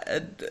sat,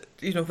 and,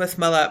 you know, with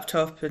my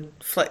laptop and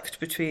flicked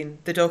between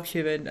the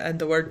document and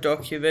the Word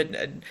document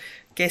and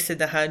guessing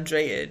the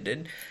handwriting,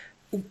 and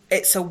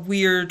it's a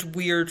weird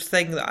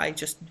thing that I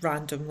just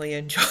randomly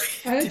enjoy.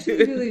 I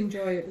actually really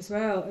enjoy it as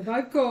well. If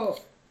I've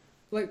got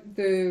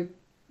so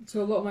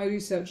a lot of my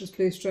research is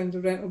based around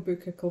the rental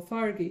book of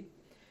Kilfargie,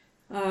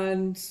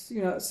 and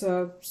you know it's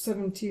a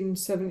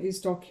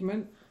 1770s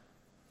document,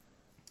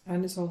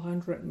 and it's all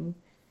handwritten.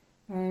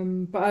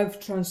 But I've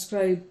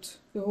transcribed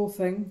the whole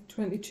thing,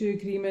 22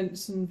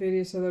 agreements and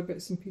various other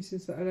bits and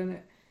pieces that are in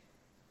it.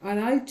 And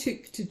I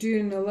took to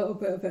doing a little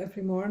bit of it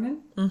every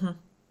morning. Mm-hmm.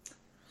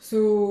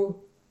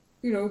 So,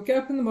 get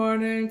up in the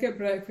morning, get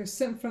breakfast,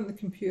 sit in front of the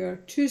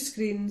computer, 2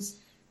 screens,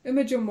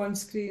 image on one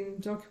screen,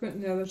 document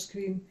on the other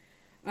screen.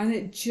 And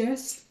it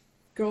just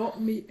got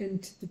me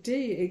into the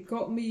day. It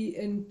got me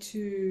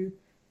into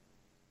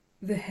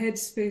the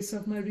headspace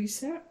of my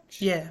research.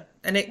 Yeah,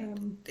 and I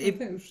think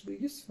it was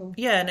really useful.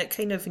 Yeah, and it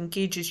kind of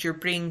engages your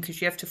brain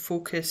because you have to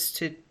focus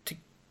to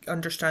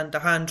understand the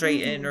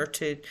handwriting or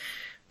to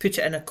put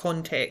it in a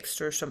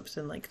context or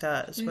something like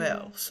that as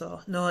well.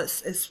 So no,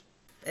 it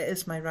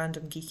is my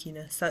random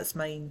geekiness. That's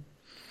mine.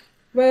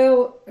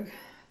 Well,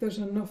 there's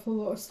an awful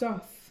lot of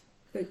stuff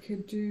that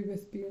could do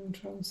with being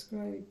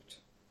transcribed.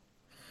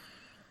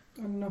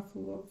 An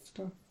awful lot of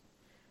stuff.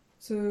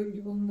 So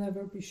you will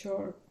never be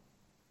short.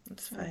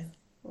 That's fine.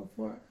 Of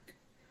work.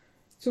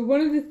 So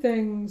one of the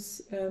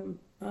things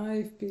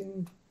I've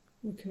been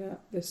looking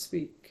at this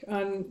week,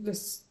 and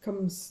this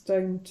comes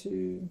down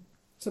to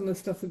some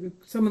of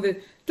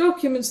the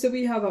documents that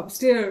we have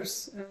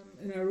upstairs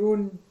in our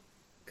own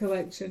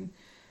collection.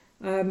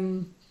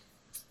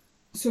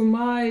 So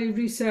my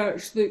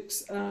research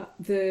looks at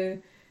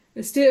the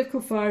estate of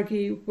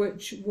Kilfargie,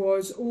 which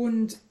was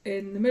owned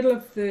in the middle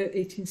of the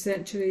 18th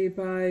century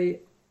by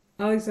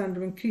Alexander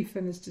Moncrieff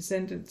and his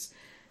descendants.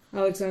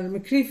 Alexander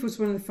Moncrieff was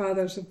one of the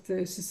fathers of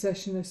the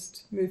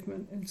secessionist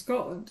movement in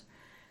Scotland,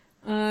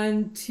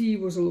 and he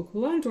was a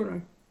local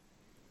landowner.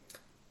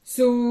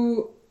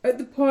 So at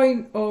the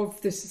point of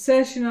the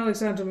secession,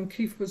 Alexander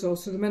Moncrieff was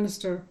also the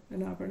minister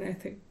in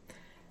Abernethy.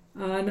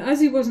 And as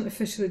he wasn't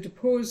officially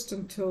deposed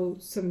until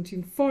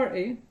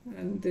 1740,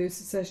 and the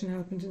secession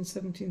happened in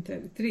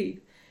 1733,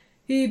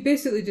 he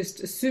basically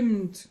just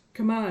assumed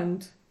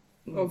command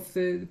of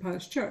the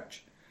parish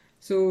church.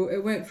 So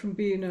it went from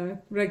being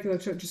a regular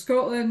Church of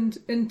Scotland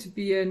into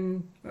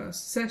being a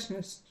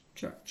secessionist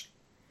church.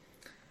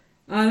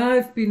 And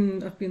I've been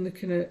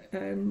looking at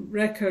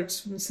records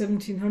from the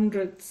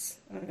 1700s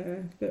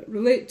that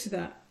relate to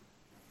that.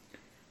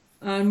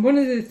 And one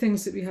of the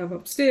things that we have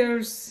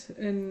upstairs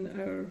in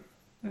our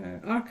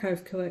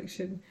archive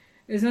collection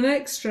is an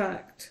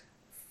extract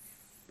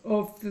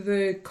of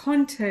the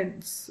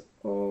contents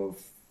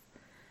of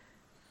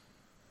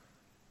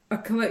a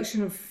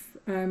collection of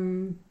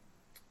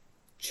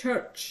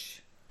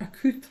church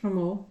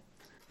accoutrements,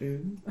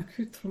 I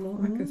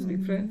can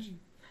speak French,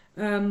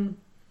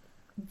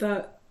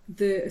 that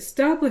the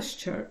established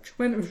church,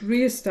 when it was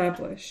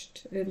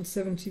re-established in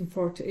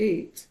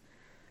 1748,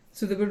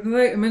 so they were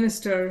without a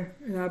minister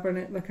in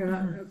Abernethy,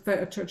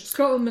 without a Church of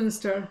Scotland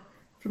minister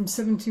from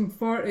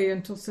 1740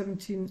 until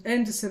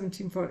end of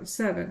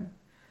 1747,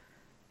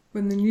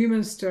 when the new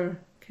minister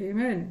came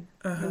in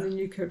and the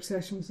new Kirk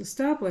session was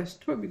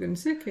established. What were we going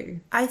to say,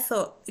 Katie? I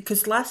thought,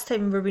 because last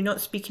time were we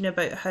not speaking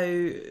about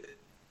how,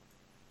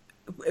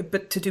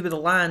 but to do with the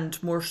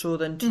land more so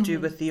than to do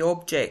with the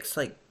objects,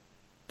 like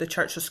the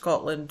Church of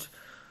Scotland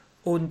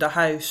owned a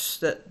house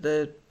that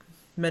the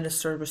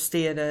minister was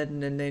staying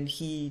in, and then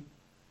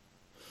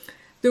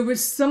there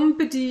was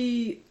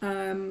somebody,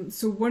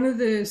 so one of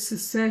the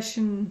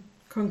secession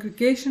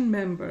congregation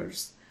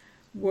members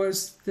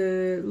was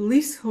the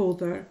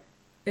leaseholder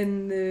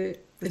in the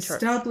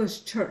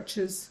established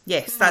churches.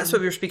 Yes, that's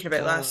what we were speaking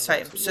about last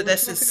time. So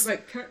this is talking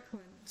about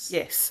Kirklands.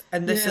 Yes,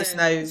 and this is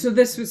now. So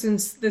this was in.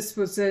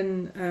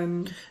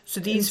 So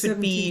these would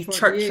be 1748.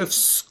 Church of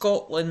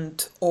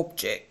Scotland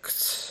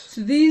objects.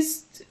 So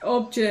these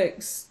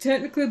objects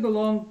technically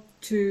belong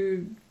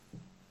to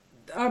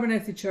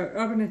Abernethy Church,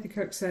 Abernethy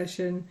Kirk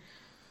Session,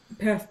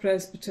 Perth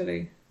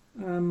Presbytery,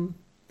 and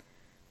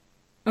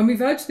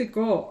we've actually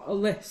got a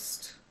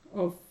list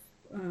of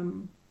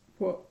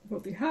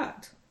what they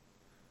had.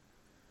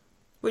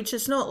 Which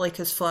is not like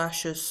as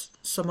flash as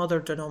some other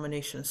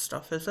denomination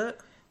stuff, is it?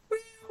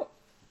 Well,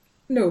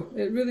 no,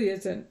 it really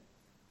isn't.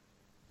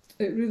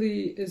 It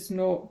really is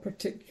not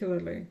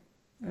particularly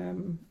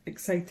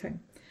exciting.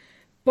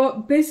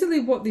 But basically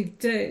what they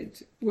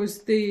did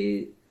was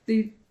they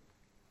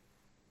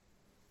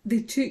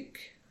took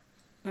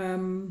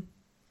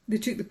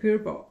the poor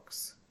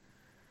box,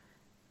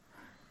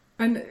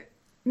 and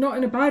not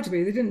in a bad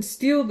way. They didn't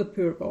steal the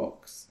poor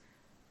box.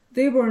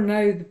 They were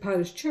now the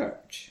parish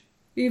church,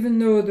 even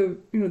though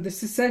the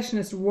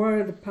secessionists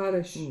were the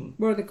parish,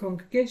 were the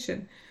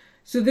congregation.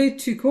 So they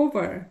took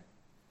over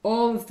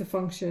all of the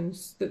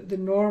functions that the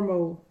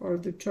normal or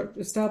the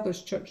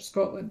established Church of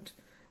Scotland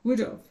would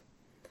have.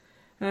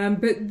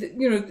 But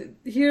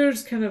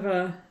here's kind of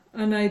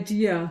an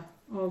idea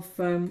of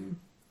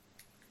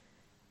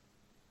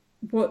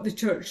what the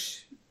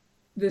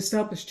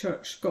established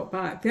church got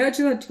back. They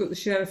actually had to go to the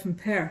sheriff in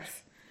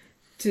Perth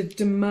to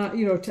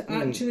demand, to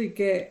actually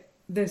get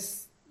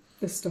this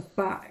stuff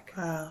back.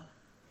 Wow.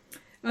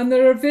 And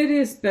there are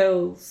various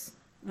bills,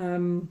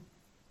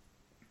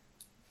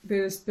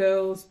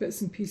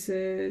 bits and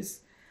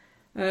pieces.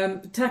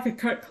 Taka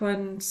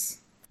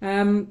Kirklands.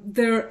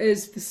 There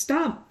is the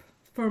stamp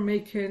for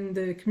making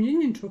the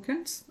communion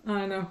tokens,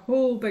 and a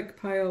whole big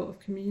pile of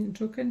communion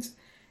tokens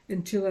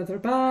in 2 leather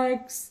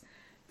bags.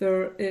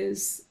 There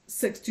is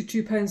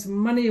 £62 of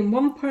money in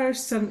one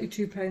purse,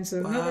 £72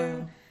 in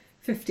another,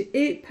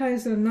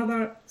 £58 in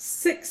another,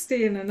 £60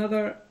 in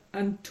another,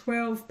 and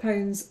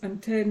 £12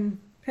 and 10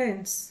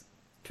 pence.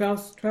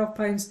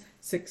 £12,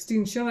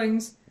 16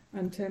 shillings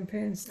and 10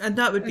 pence. And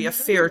that would be a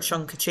fair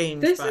chunk of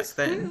change back then. This is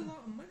quite a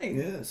lot of money.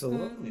 Yeah, it's a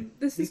lot of money.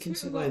 This You is can quite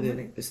see a lot why of the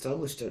money.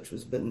 established church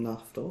was a bit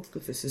naffed off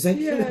with this.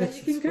 Yeah,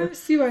 you can kind of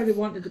see why they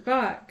wanted it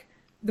back.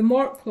 The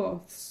mort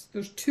cloths.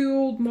 There's 2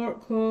 old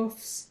mort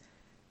cloths,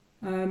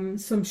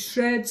 some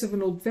shreds of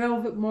an old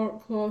velvet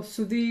mort cloth.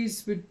 So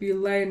these would be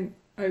lent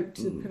out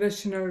to the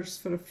parishioners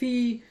for a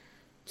fee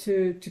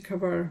to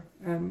cover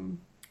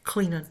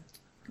Cleaning.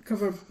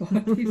 cover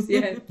bodies,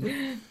 yeah,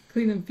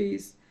 cleaning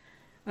fees.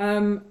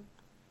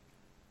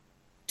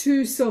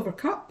 2 silver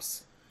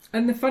cups.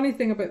 And the funny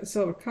thing about the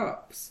silver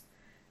cups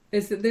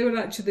is that they were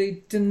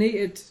actually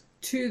donated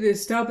to the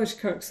established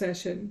Kirk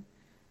session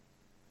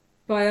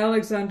by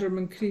Alexander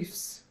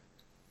Moncrieff's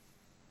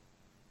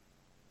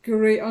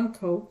great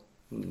uncle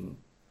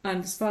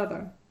and his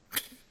father,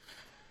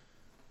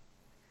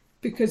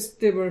 because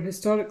they were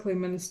historically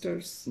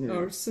ministers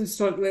or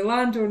historically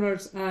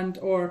landowners and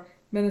or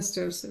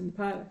ministers in the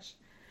parish.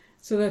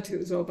 So that it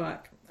was all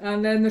back.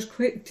 And then there's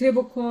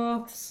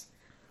tablecloths,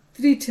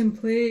 3 tin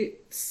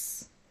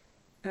plates,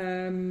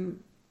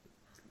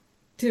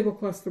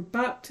 tablecloths for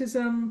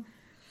baptism,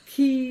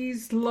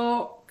 keys,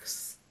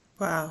 locks,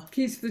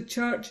 keys for the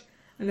church,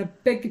 and a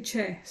big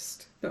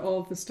chest that all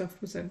of the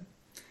stuff was in.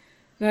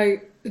 Now,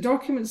 the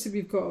documents that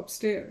we've got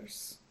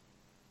upstairs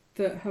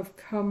that have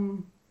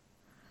come,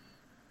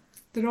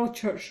 they're all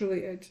church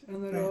related,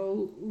 and they're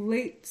all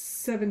late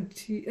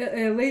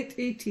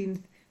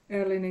 18th,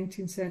 early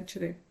 19th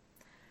century.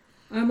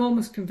 I'm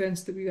almost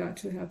convinced that we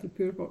actually have the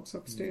poor box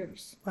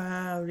upstairs.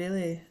 Wow,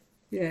 really?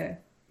 Yeah.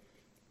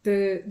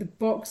 The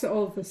box that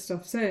all of this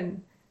stuff's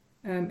in,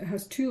 it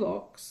has 2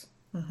 locks,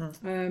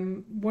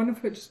 one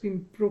of which has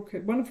been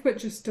broken, one of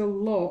which is still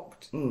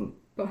locked,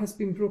 but has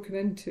been broken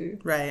into.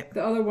 Right.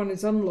 The other one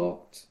is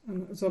unlocked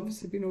and has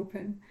obviously been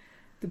opened.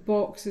 The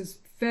box is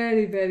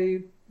very,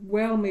 very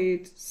well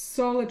made,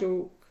 solid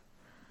oak.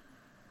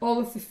 All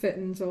of the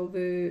fittings, all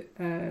the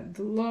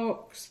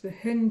locks, the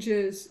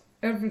hinges,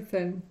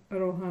 everything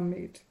are all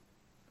handmade.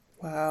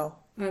 Wow.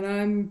 And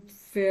I'm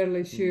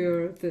fairly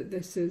sure that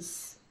this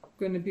is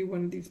going to be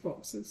one of these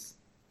boxes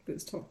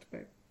that's talked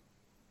about.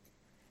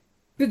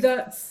 But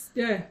that's,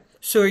 yeah.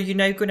 So are you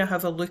now going to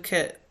have a look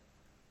at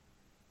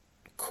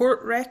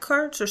court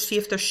records or see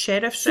if there's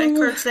sheriff's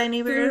records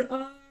anywhere? There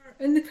are,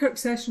 in the Kirk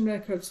Session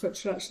records,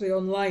 which are actually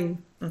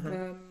online,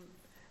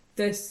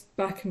 this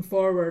back and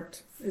forward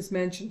is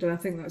mentioned, and I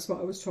think that's what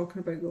I was talking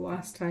about the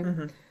last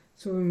time.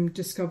 So I'm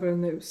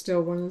discovering that it was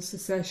still one of the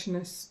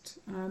secessionist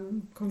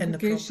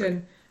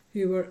congregation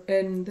who were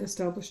in the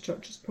established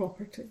church's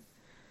property.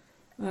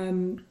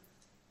 One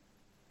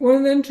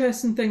of the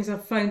interesting things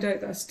I've found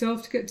out that I still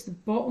have to get to the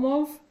bottom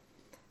of,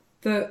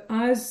 that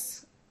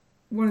as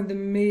one of the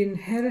main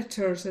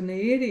heritors in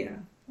the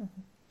area,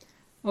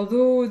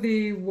 although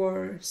they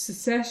were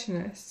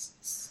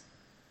secessionists,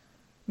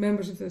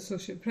 members of the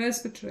Associate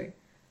Presbytery,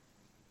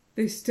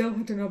 they still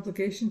had an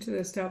obligation to the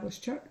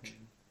established church.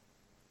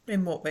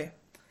 In what way?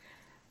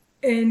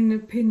 In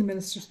paying the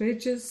minister's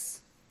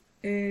wages,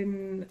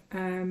 in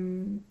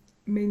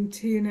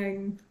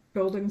maintaining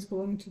buildings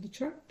belonging to the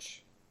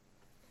church.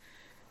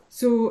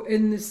 So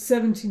in the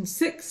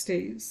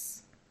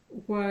 1760s,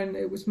 when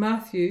it was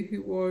Matthew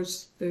who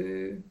was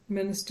the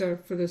minister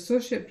for the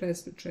Associate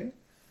Presbytery,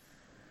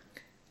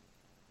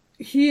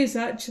 he is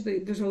actually,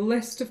 there's a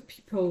list of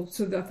people,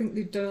 so that I think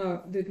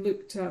they'd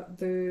looked at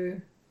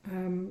the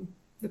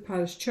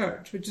parish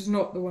church, which is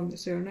not the one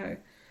that's there now.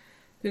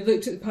 They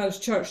looked at the parish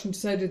church and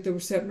decided there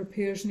were certain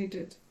repairs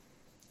needed.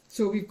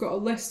 So we've got a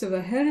list of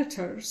the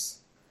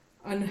heritors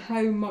and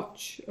how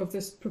much of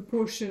this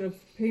proportion of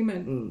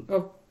payment,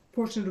 of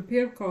portion of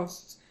repair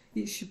costs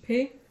each should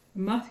pay.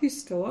 And Matthew's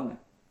still on it.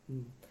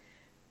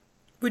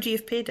 Would you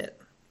have paid it?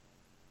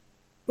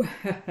 I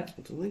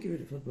don't think he would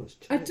have had much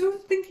choice. I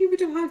don't think he would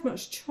have had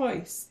much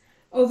choice.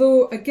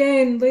 Although,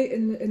 again, late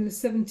in the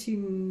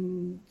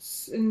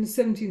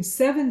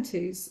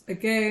 1770s,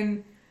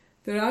 again,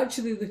 they're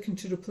actually looking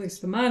to replace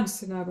the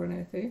manse in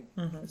Abernethy.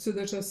 So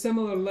there's a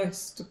similar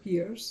list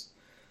appears,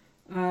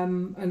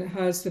 and it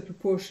has the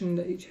proportion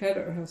that each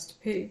heritor has to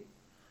pay.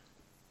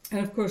 And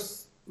of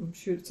course, I'm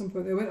sure at some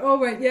point they went, oh,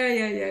 right,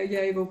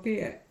 yeah, we'll pay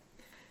it.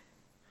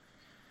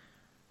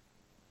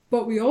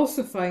 But we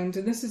also find,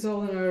 and this is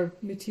all in our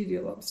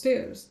material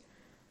upstairs,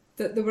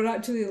 that there were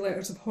actually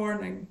letters of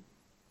horning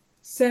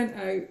sent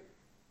out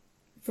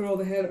for all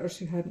the heritors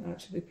who hadn't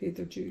actually paid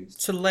their dues.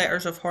 So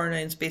letters of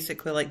horning is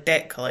basically like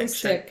debt collection.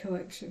 It's debt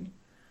collection,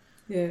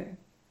 yeah.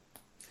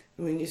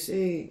 When you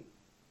say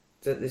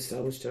that the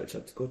established church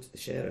had to go to the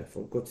sheriff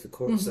or go to the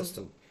court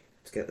system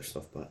to get their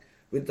stuff back,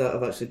 would that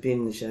have actually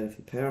been the sheriff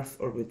in Perth,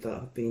 or would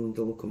that have been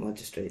the local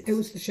magistrates? It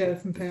was the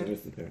sheriff in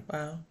Perth.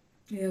 Wow.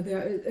 Yeah,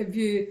 if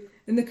you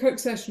in the Kirk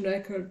Session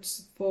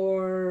records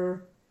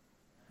for,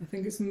 I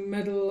think it's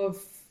middle of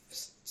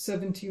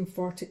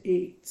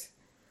 1748,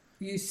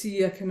 you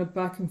see a kind of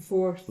back and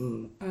forth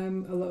a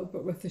little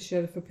bit with the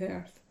Sheriff of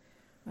Perth.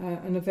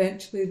 And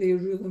eventually they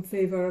rule in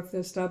favour of the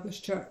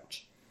established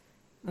church.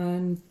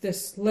 And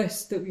this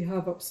list that we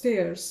have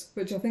upstairs,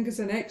 which I think is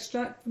an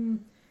extract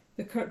from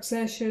the Kirk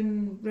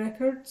Session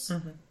records,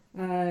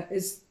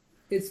 is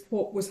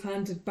what was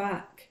handed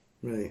back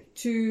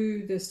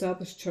to the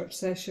established church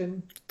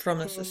session from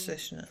the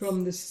secessionist.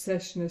 From the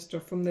secessionist or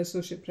from the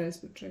Associate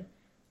Presbytery.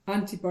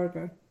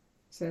 Anti-Burger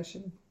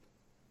session.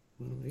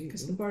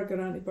 Because the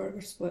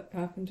Burger-anti-Burger split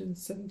happened in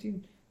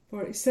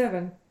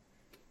 1747.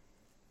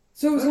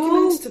 So it was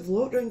arguments of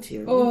lot round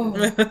here. Oh.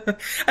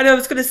 I know, I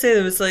was going to say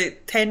there was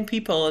like 10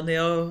 people and they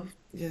all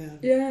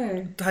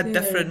had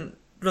different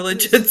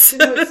religions.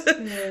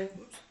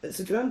 It's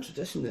a grand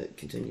tradition that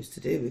continues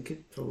today. We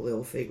could probably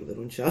all fight with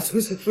our own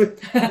shadows if we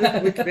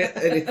commit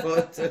any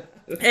thought to.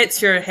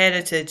 It's your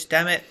heritage,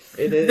 damn it.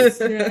 It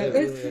is.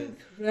 It's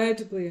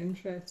incredibly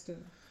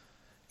interesting.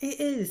 It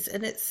is,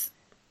 and it's.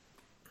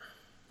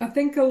 I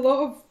think a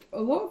lot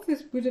of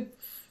this would have,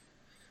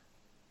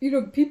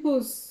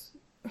 people's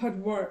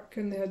had work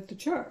and they had the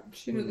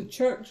church. The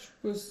church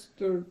was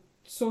their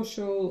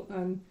social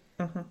and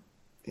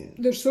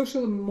their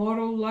social and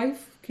moral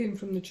life came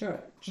from the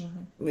church.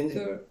 I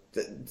mean,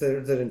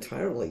 their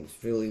entire lives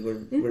really were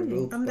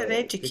ruled and by their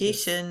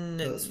education.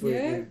 That's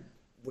where you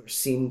were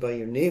seen by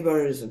your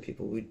neighbours and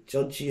people would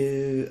judge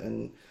you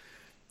and.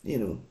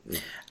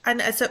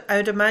 And I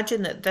would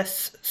imagine that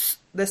this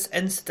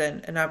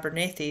incident in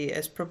Abernethy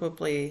is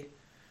probably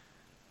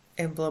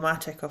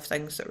emblematic of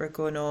things that were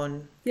going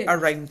on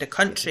around the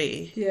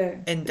country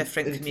in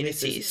different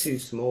communities. It's too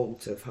small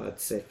to have had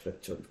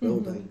separate church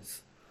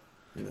buildings.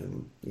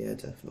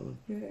 Definitely.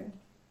 Yeah.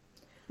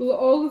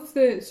 Well,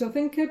 so I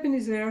think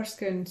Ebenezer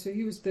Erskine. So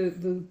he was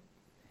the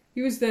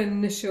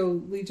initial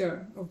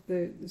leader of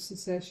the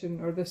secession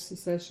or this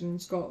secession in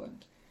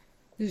Scotland.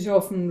 This is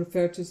often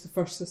referred to as the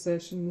first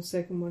secession. The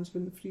second one's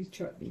when the Free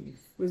Church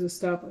was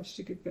established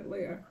a good bit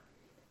later.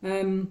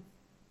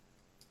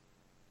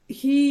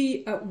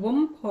 He, at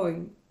one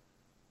point,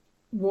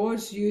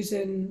 was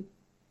using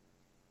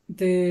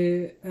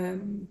the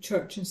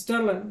church in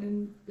Stirling,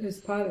 in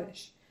his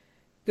parish.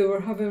 They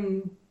were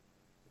having...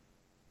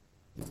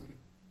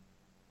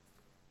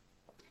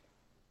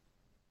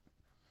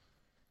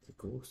 The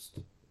ghost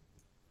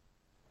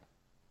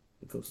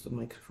of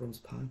microphones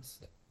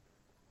past.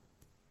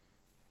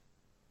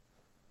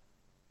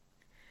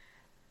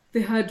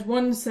 They had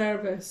one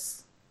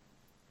service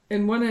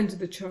in one end of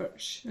the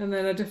church and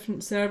then a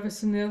different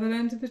service in the other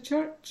end of the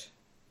church.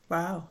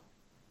 Wow.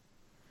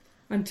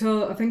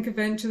 Until I think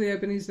eventually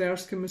Ebenezer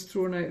Erskine was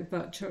thrown out of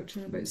that church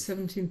in about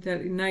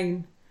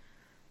 1739.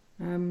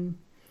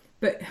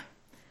 But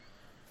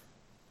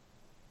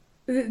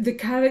the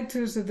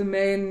characters of the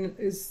men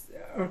is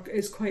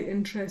quite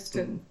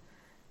interesting.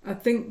 I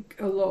think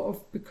a lot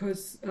of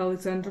because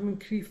Alexander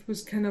Moncrieff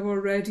was kind of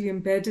already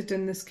embedded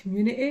in this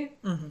community.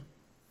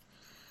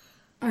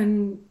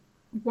 And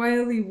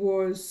while he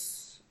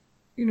was,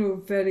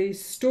 very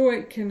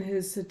stoic in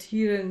his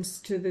adherence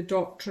to the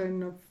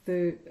doctrine of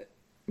the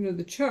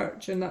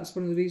church, and that's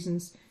one of the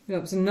reasons,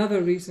 that was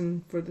another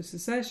reason for the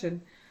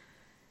secession,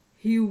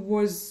 he had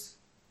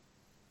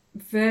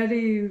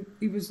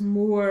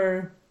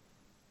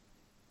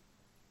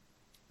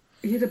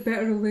a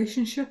better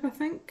relationship, I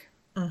think.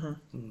 A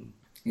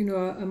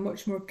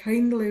much more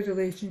kindly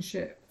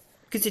relationship.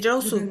 Because he'd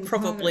also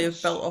probably have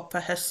built up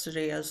a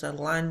history as a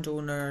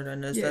landowner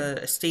and as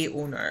a estate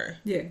owner.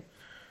 Yeah.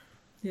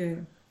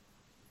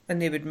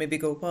 And they would maybe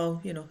go, well,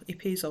 he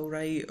pays all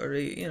right, or,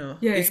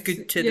 he's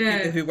good to the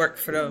people who work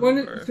for him.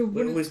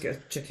 We always get a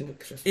chicken at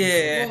Christmas.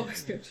 Yeah.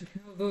 Always get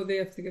chicken, although they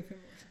have to give him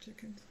lots of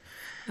chickens.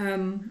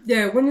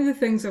 One of the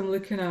things I'm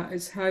looking at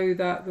is how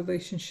that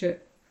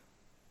relationship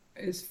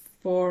is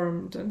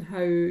formed and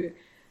how,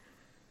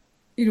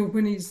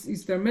 when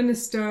he's their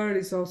minister,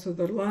 he's also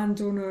their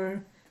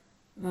landowner.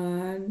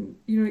 And,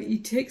 he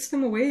takes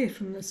them away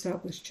from the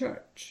established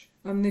church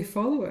and they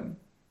follow him.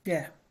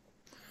 Yeah.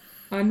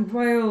 And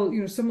while,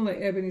 someone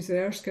like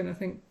Ebenezer Erskine, I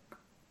think,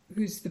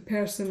 who's the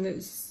person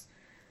that's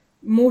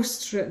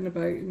most written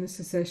about in the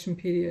secession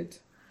period,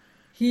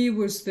 he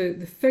was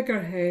the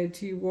figurehead,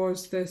 he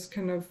was this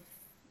kind of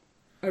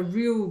a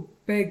real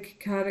big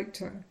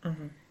character.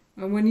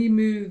 And when he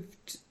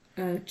moved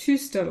to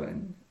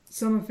Stirling,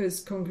 some of his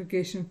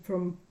congregation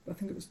from, I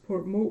think it was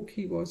Portmoak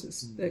he was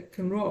at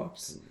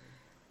Kinross,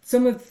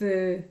 some of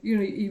the,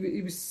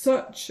 he was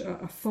such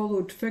a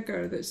followed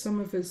figure that some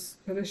of his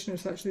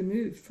parishioners actually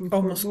moved from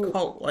almost Portmoak.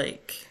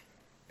 Cult-like.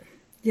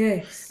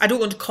 Yes. I don't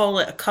want to call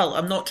it a cult.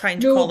 I'm not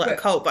trying to call it a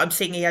cult, but I'm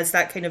saying he has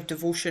that kind of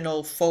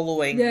devotional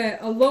following. Yeah,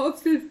 a lot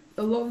of the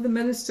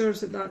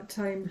ministers at that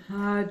time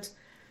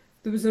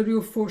there was a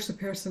real force of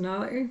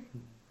personality.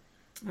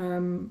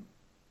 In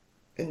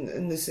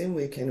the same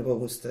way, kind of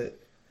almost that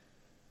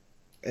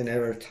in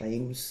our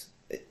times,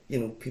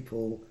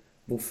 people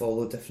will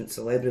follow different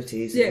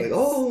celebrities. Yes.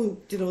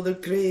 Like, they're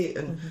great,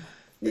 and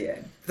Yeah.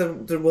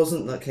 There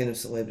wasn't that kind of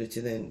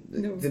celebrity then.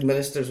 No. The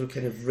ministers were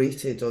kind of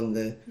rated on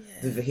the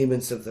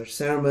vehemence of their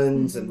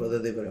sermons and whether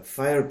they were a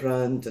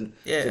firebrand and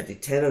did they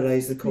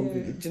terrorise the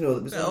congregation. Yeah. You know,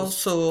 it was But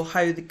also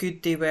how the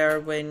good they were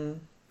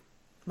when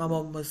my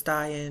mum was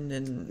dying,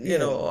 and you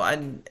know,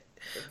 and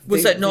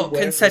was it not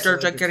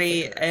considered a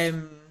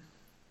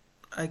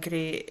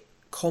great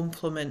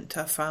compliment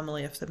to a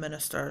family if the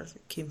minister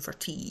came for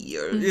tea,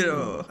 or you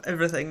know,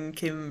 everything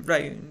came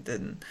round,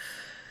 and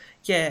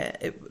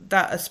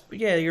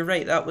you're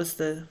right, that was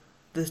the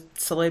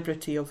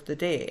celebrity of the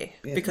day,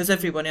 because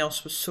everyone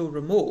else was so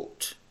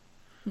remote.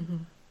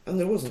 And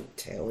there wasn't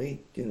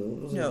telly, you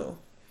know, No.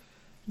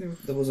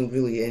 there wasn't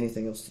really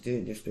anything else to do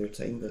in your spare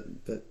time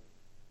but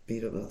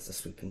beat up. That's a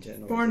sweeping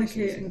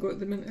generalisation.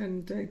 Fornicate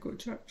and go to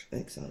church.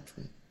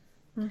 Exactly.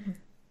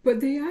 But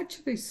they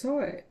actually saw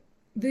it.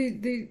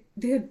 They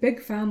had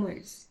big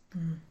families,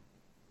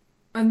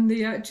 and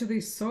they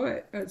actually saw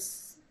it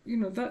as, you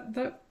know,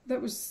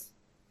 that was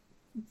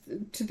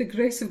to the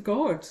grace of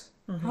God,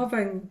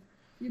 having,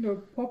 you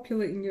know,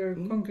 populating your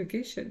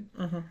congregation.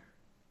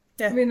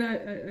 Yeah. I mean,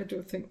 I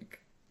don't think,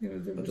 you know,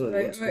 there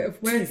was out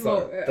of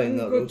wedlock. I didn't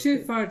go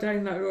too far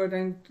down that road,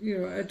 and you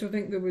know, I don't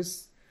think there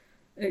was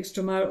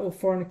extramarital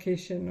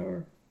fornication,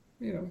 or,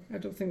 you know, I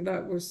don't think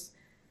that was.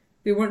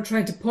 They weren't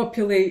trying to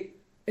populate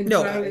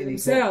entirely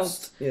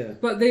themselves,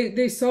 but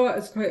they saw it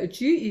as quite a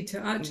duty to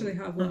actually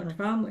have large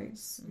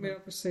families. I mean,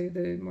 obviously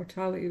the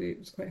mortality rate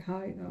was quite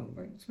high at that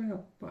point as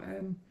well, but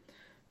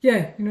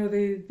you know,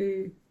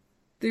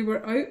 they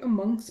were out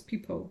amongst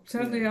people.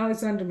 Certainly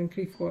Alexander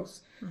Moncrieff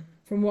was.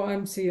 From what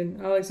I'm seeing,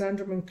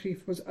 Alexander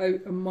Moncrieff was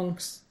out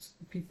amongst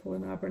the people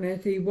in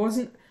Abernethy.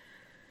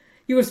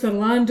 He was the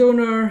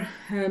landowner,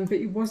 but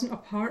he wasn't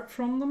apart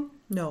from them.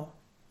 No.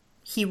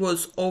 He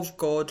was of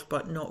God,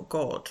 but not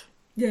God.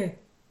 Yeah.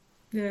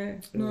 Yeah.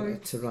 No. A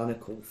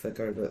tyrannical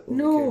figure that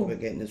only cared about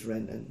getting his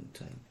rent in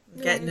time.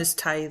 Getting his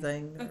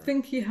tithing. I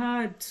think he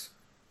had,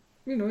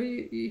 you know,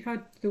 he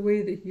had the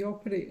way that he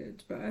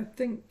operated, but I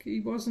think he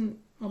wasn't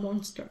a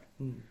monster.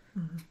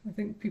 I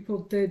think people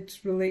did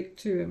relate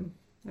to him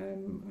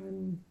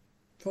and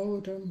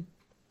followed him.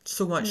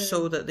 So much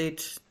so that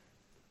they'd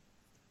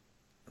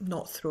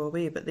not throw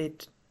away, but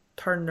they'd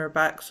turn their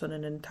backs on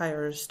an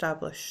entire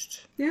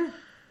established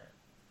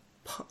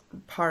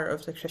part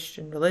of the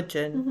Christian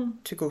religion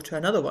to go to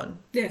another one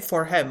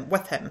for him,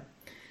 with him.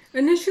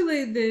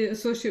 Initially, the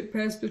Associate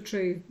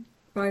Presbytery,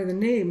 by the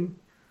name,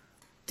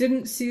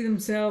 didn't see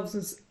themselves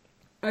as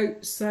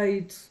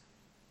outside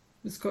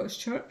the Scottish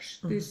Church.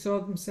 They saw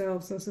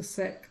themselves as a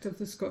sect of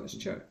the Scottish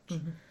Church,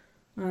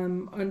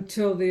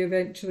 until they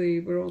eventually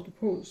were all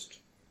deposed.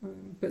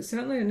 But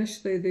certainly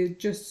initially they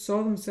just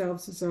saw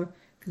themselves as a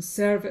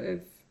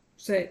conservative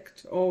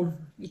sect of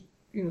you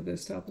know, the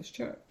established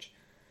church,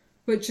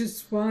 which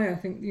is why I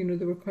think, you know,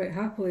 they were quite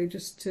happily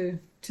just to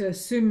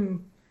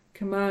assume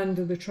command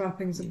of the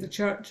trappings of the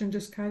church and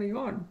just carry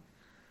on.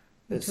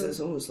 It's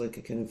almost like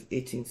a kind of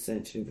 18th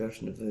century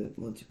version of the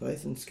Monty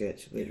Python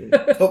sketch where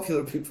the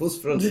popular people's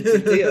front of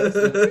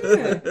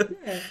Judea.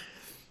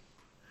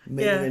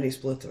 Many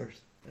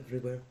splitters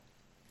everywhere.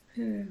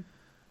 Yeah.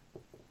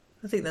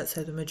 I think that's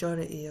how the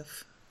majority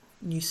of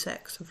new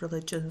sects of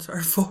religions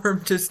are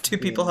formed, is two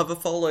people have a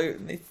fallout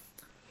and they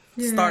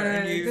start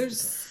a new...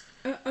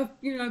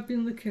 I've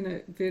been looking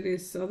at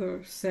various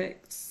other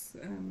sects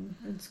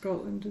in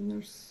Scotland, and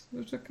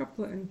there's a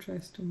couple of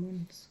interesting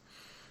ones.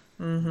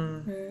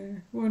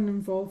 One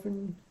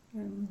involving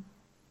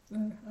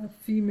a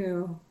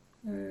female,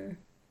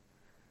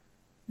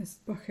 Miss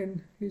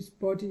Buchan, whose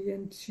body,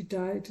 and she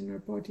died, and her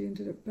body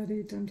ended up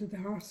buried under the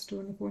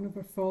hearthstone of one of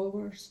her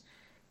followers,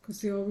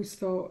 because they always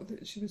thought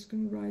that she was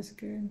going to rise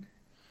again.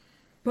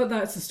 But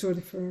that's a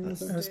story for another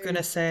day. I was going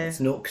to say... It's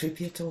not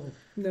creepy at all.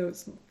 No,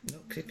 it's not.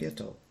 Not creepy at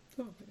all. It's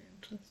not very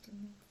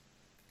interesting.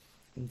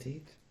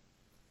 Indeed.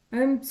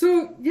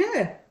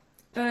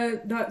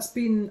 That's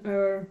been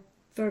our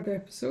third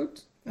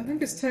episode. I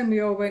think it's time we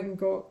all went and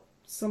got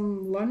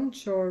some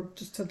lunch, or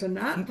just had a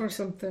nap or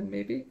something,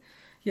 maybe.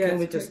 Yeah. Can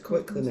we just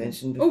quickly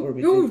mention before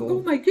we do go?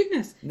 Oh my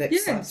goodness!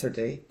 Next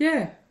Saturday,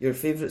 your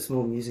favourite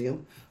small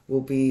museum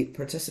will be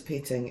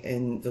participating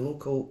in the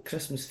local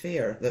Christmas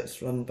fair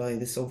that's run by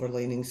the Silver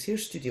Linings Hair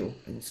Studio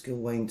in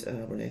Schoolwind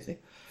in Abernethy.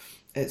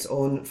 It's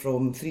on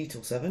from 3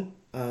 till 7,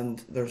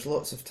 and there's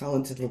lots of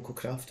talented local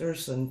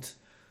crafters and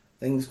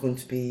things going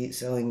to be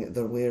selling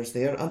their wares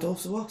there, and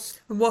also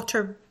us. What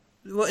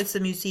is the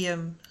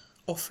museum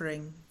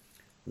offering?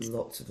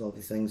 Lots of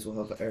lovely things.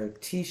 We'll have our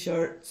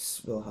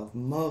t-shirts, we'll have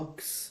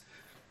mugs,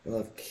 we'll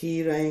have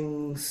key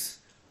rings,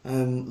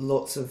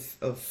 lots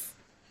of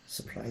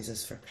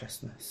surprises for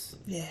Christmas.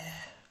 Yeah.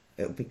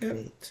 It'll be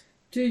great.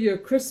 Do your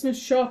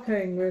Christmas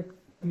shopping with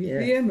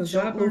Museum of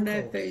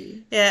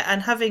Abernethy. Yeah,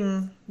 and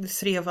having the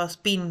three of us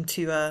been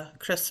to a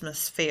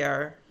Christmas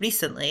fair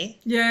recently,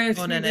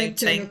 on an outing,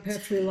 to the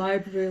Petrie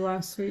Library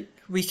last week,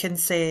 we can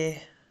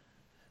say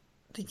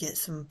to get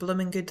some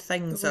blooming good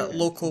things at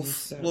local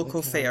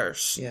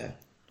fairs. Yeah.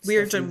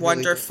 weird and you really don't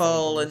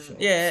wonderful, find in and the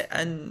shops. yeah,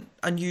 and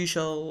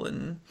unusual,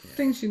 and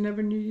Things you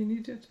never knew you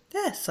needed.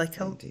 yes, like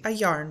Indeed. a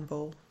yarn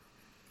bowl.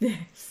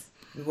 Yes.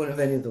 We won't have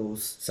any of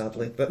those,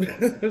 sadly, but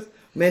there's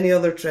many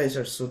other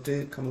treasures, so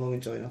do come along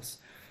and join us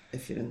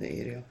if you're in the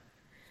area.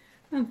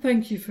 And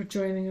thank you for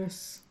joining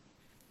us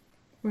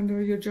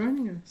whenever you're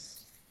joining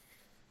us.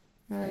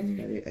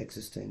 Very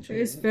existential.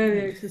 It's isn't it?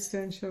 very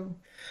existential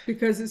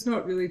because it's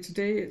not really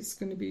today, it's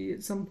going to be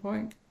at some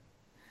point.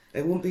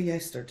 It won't be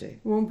yesterday. It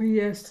won't be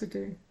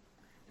yesterday.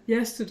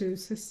 Yesterday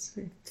is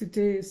history.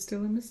 Today is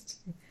still a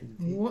mystery.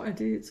 And what a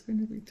day it's going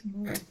to be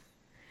tomorrow.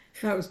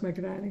 That was my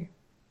granny.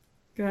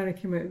 Granny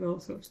came out with all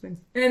sorts of things.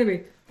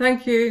 Anyway,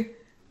 thank you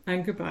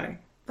and goodbye.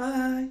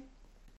 Bye.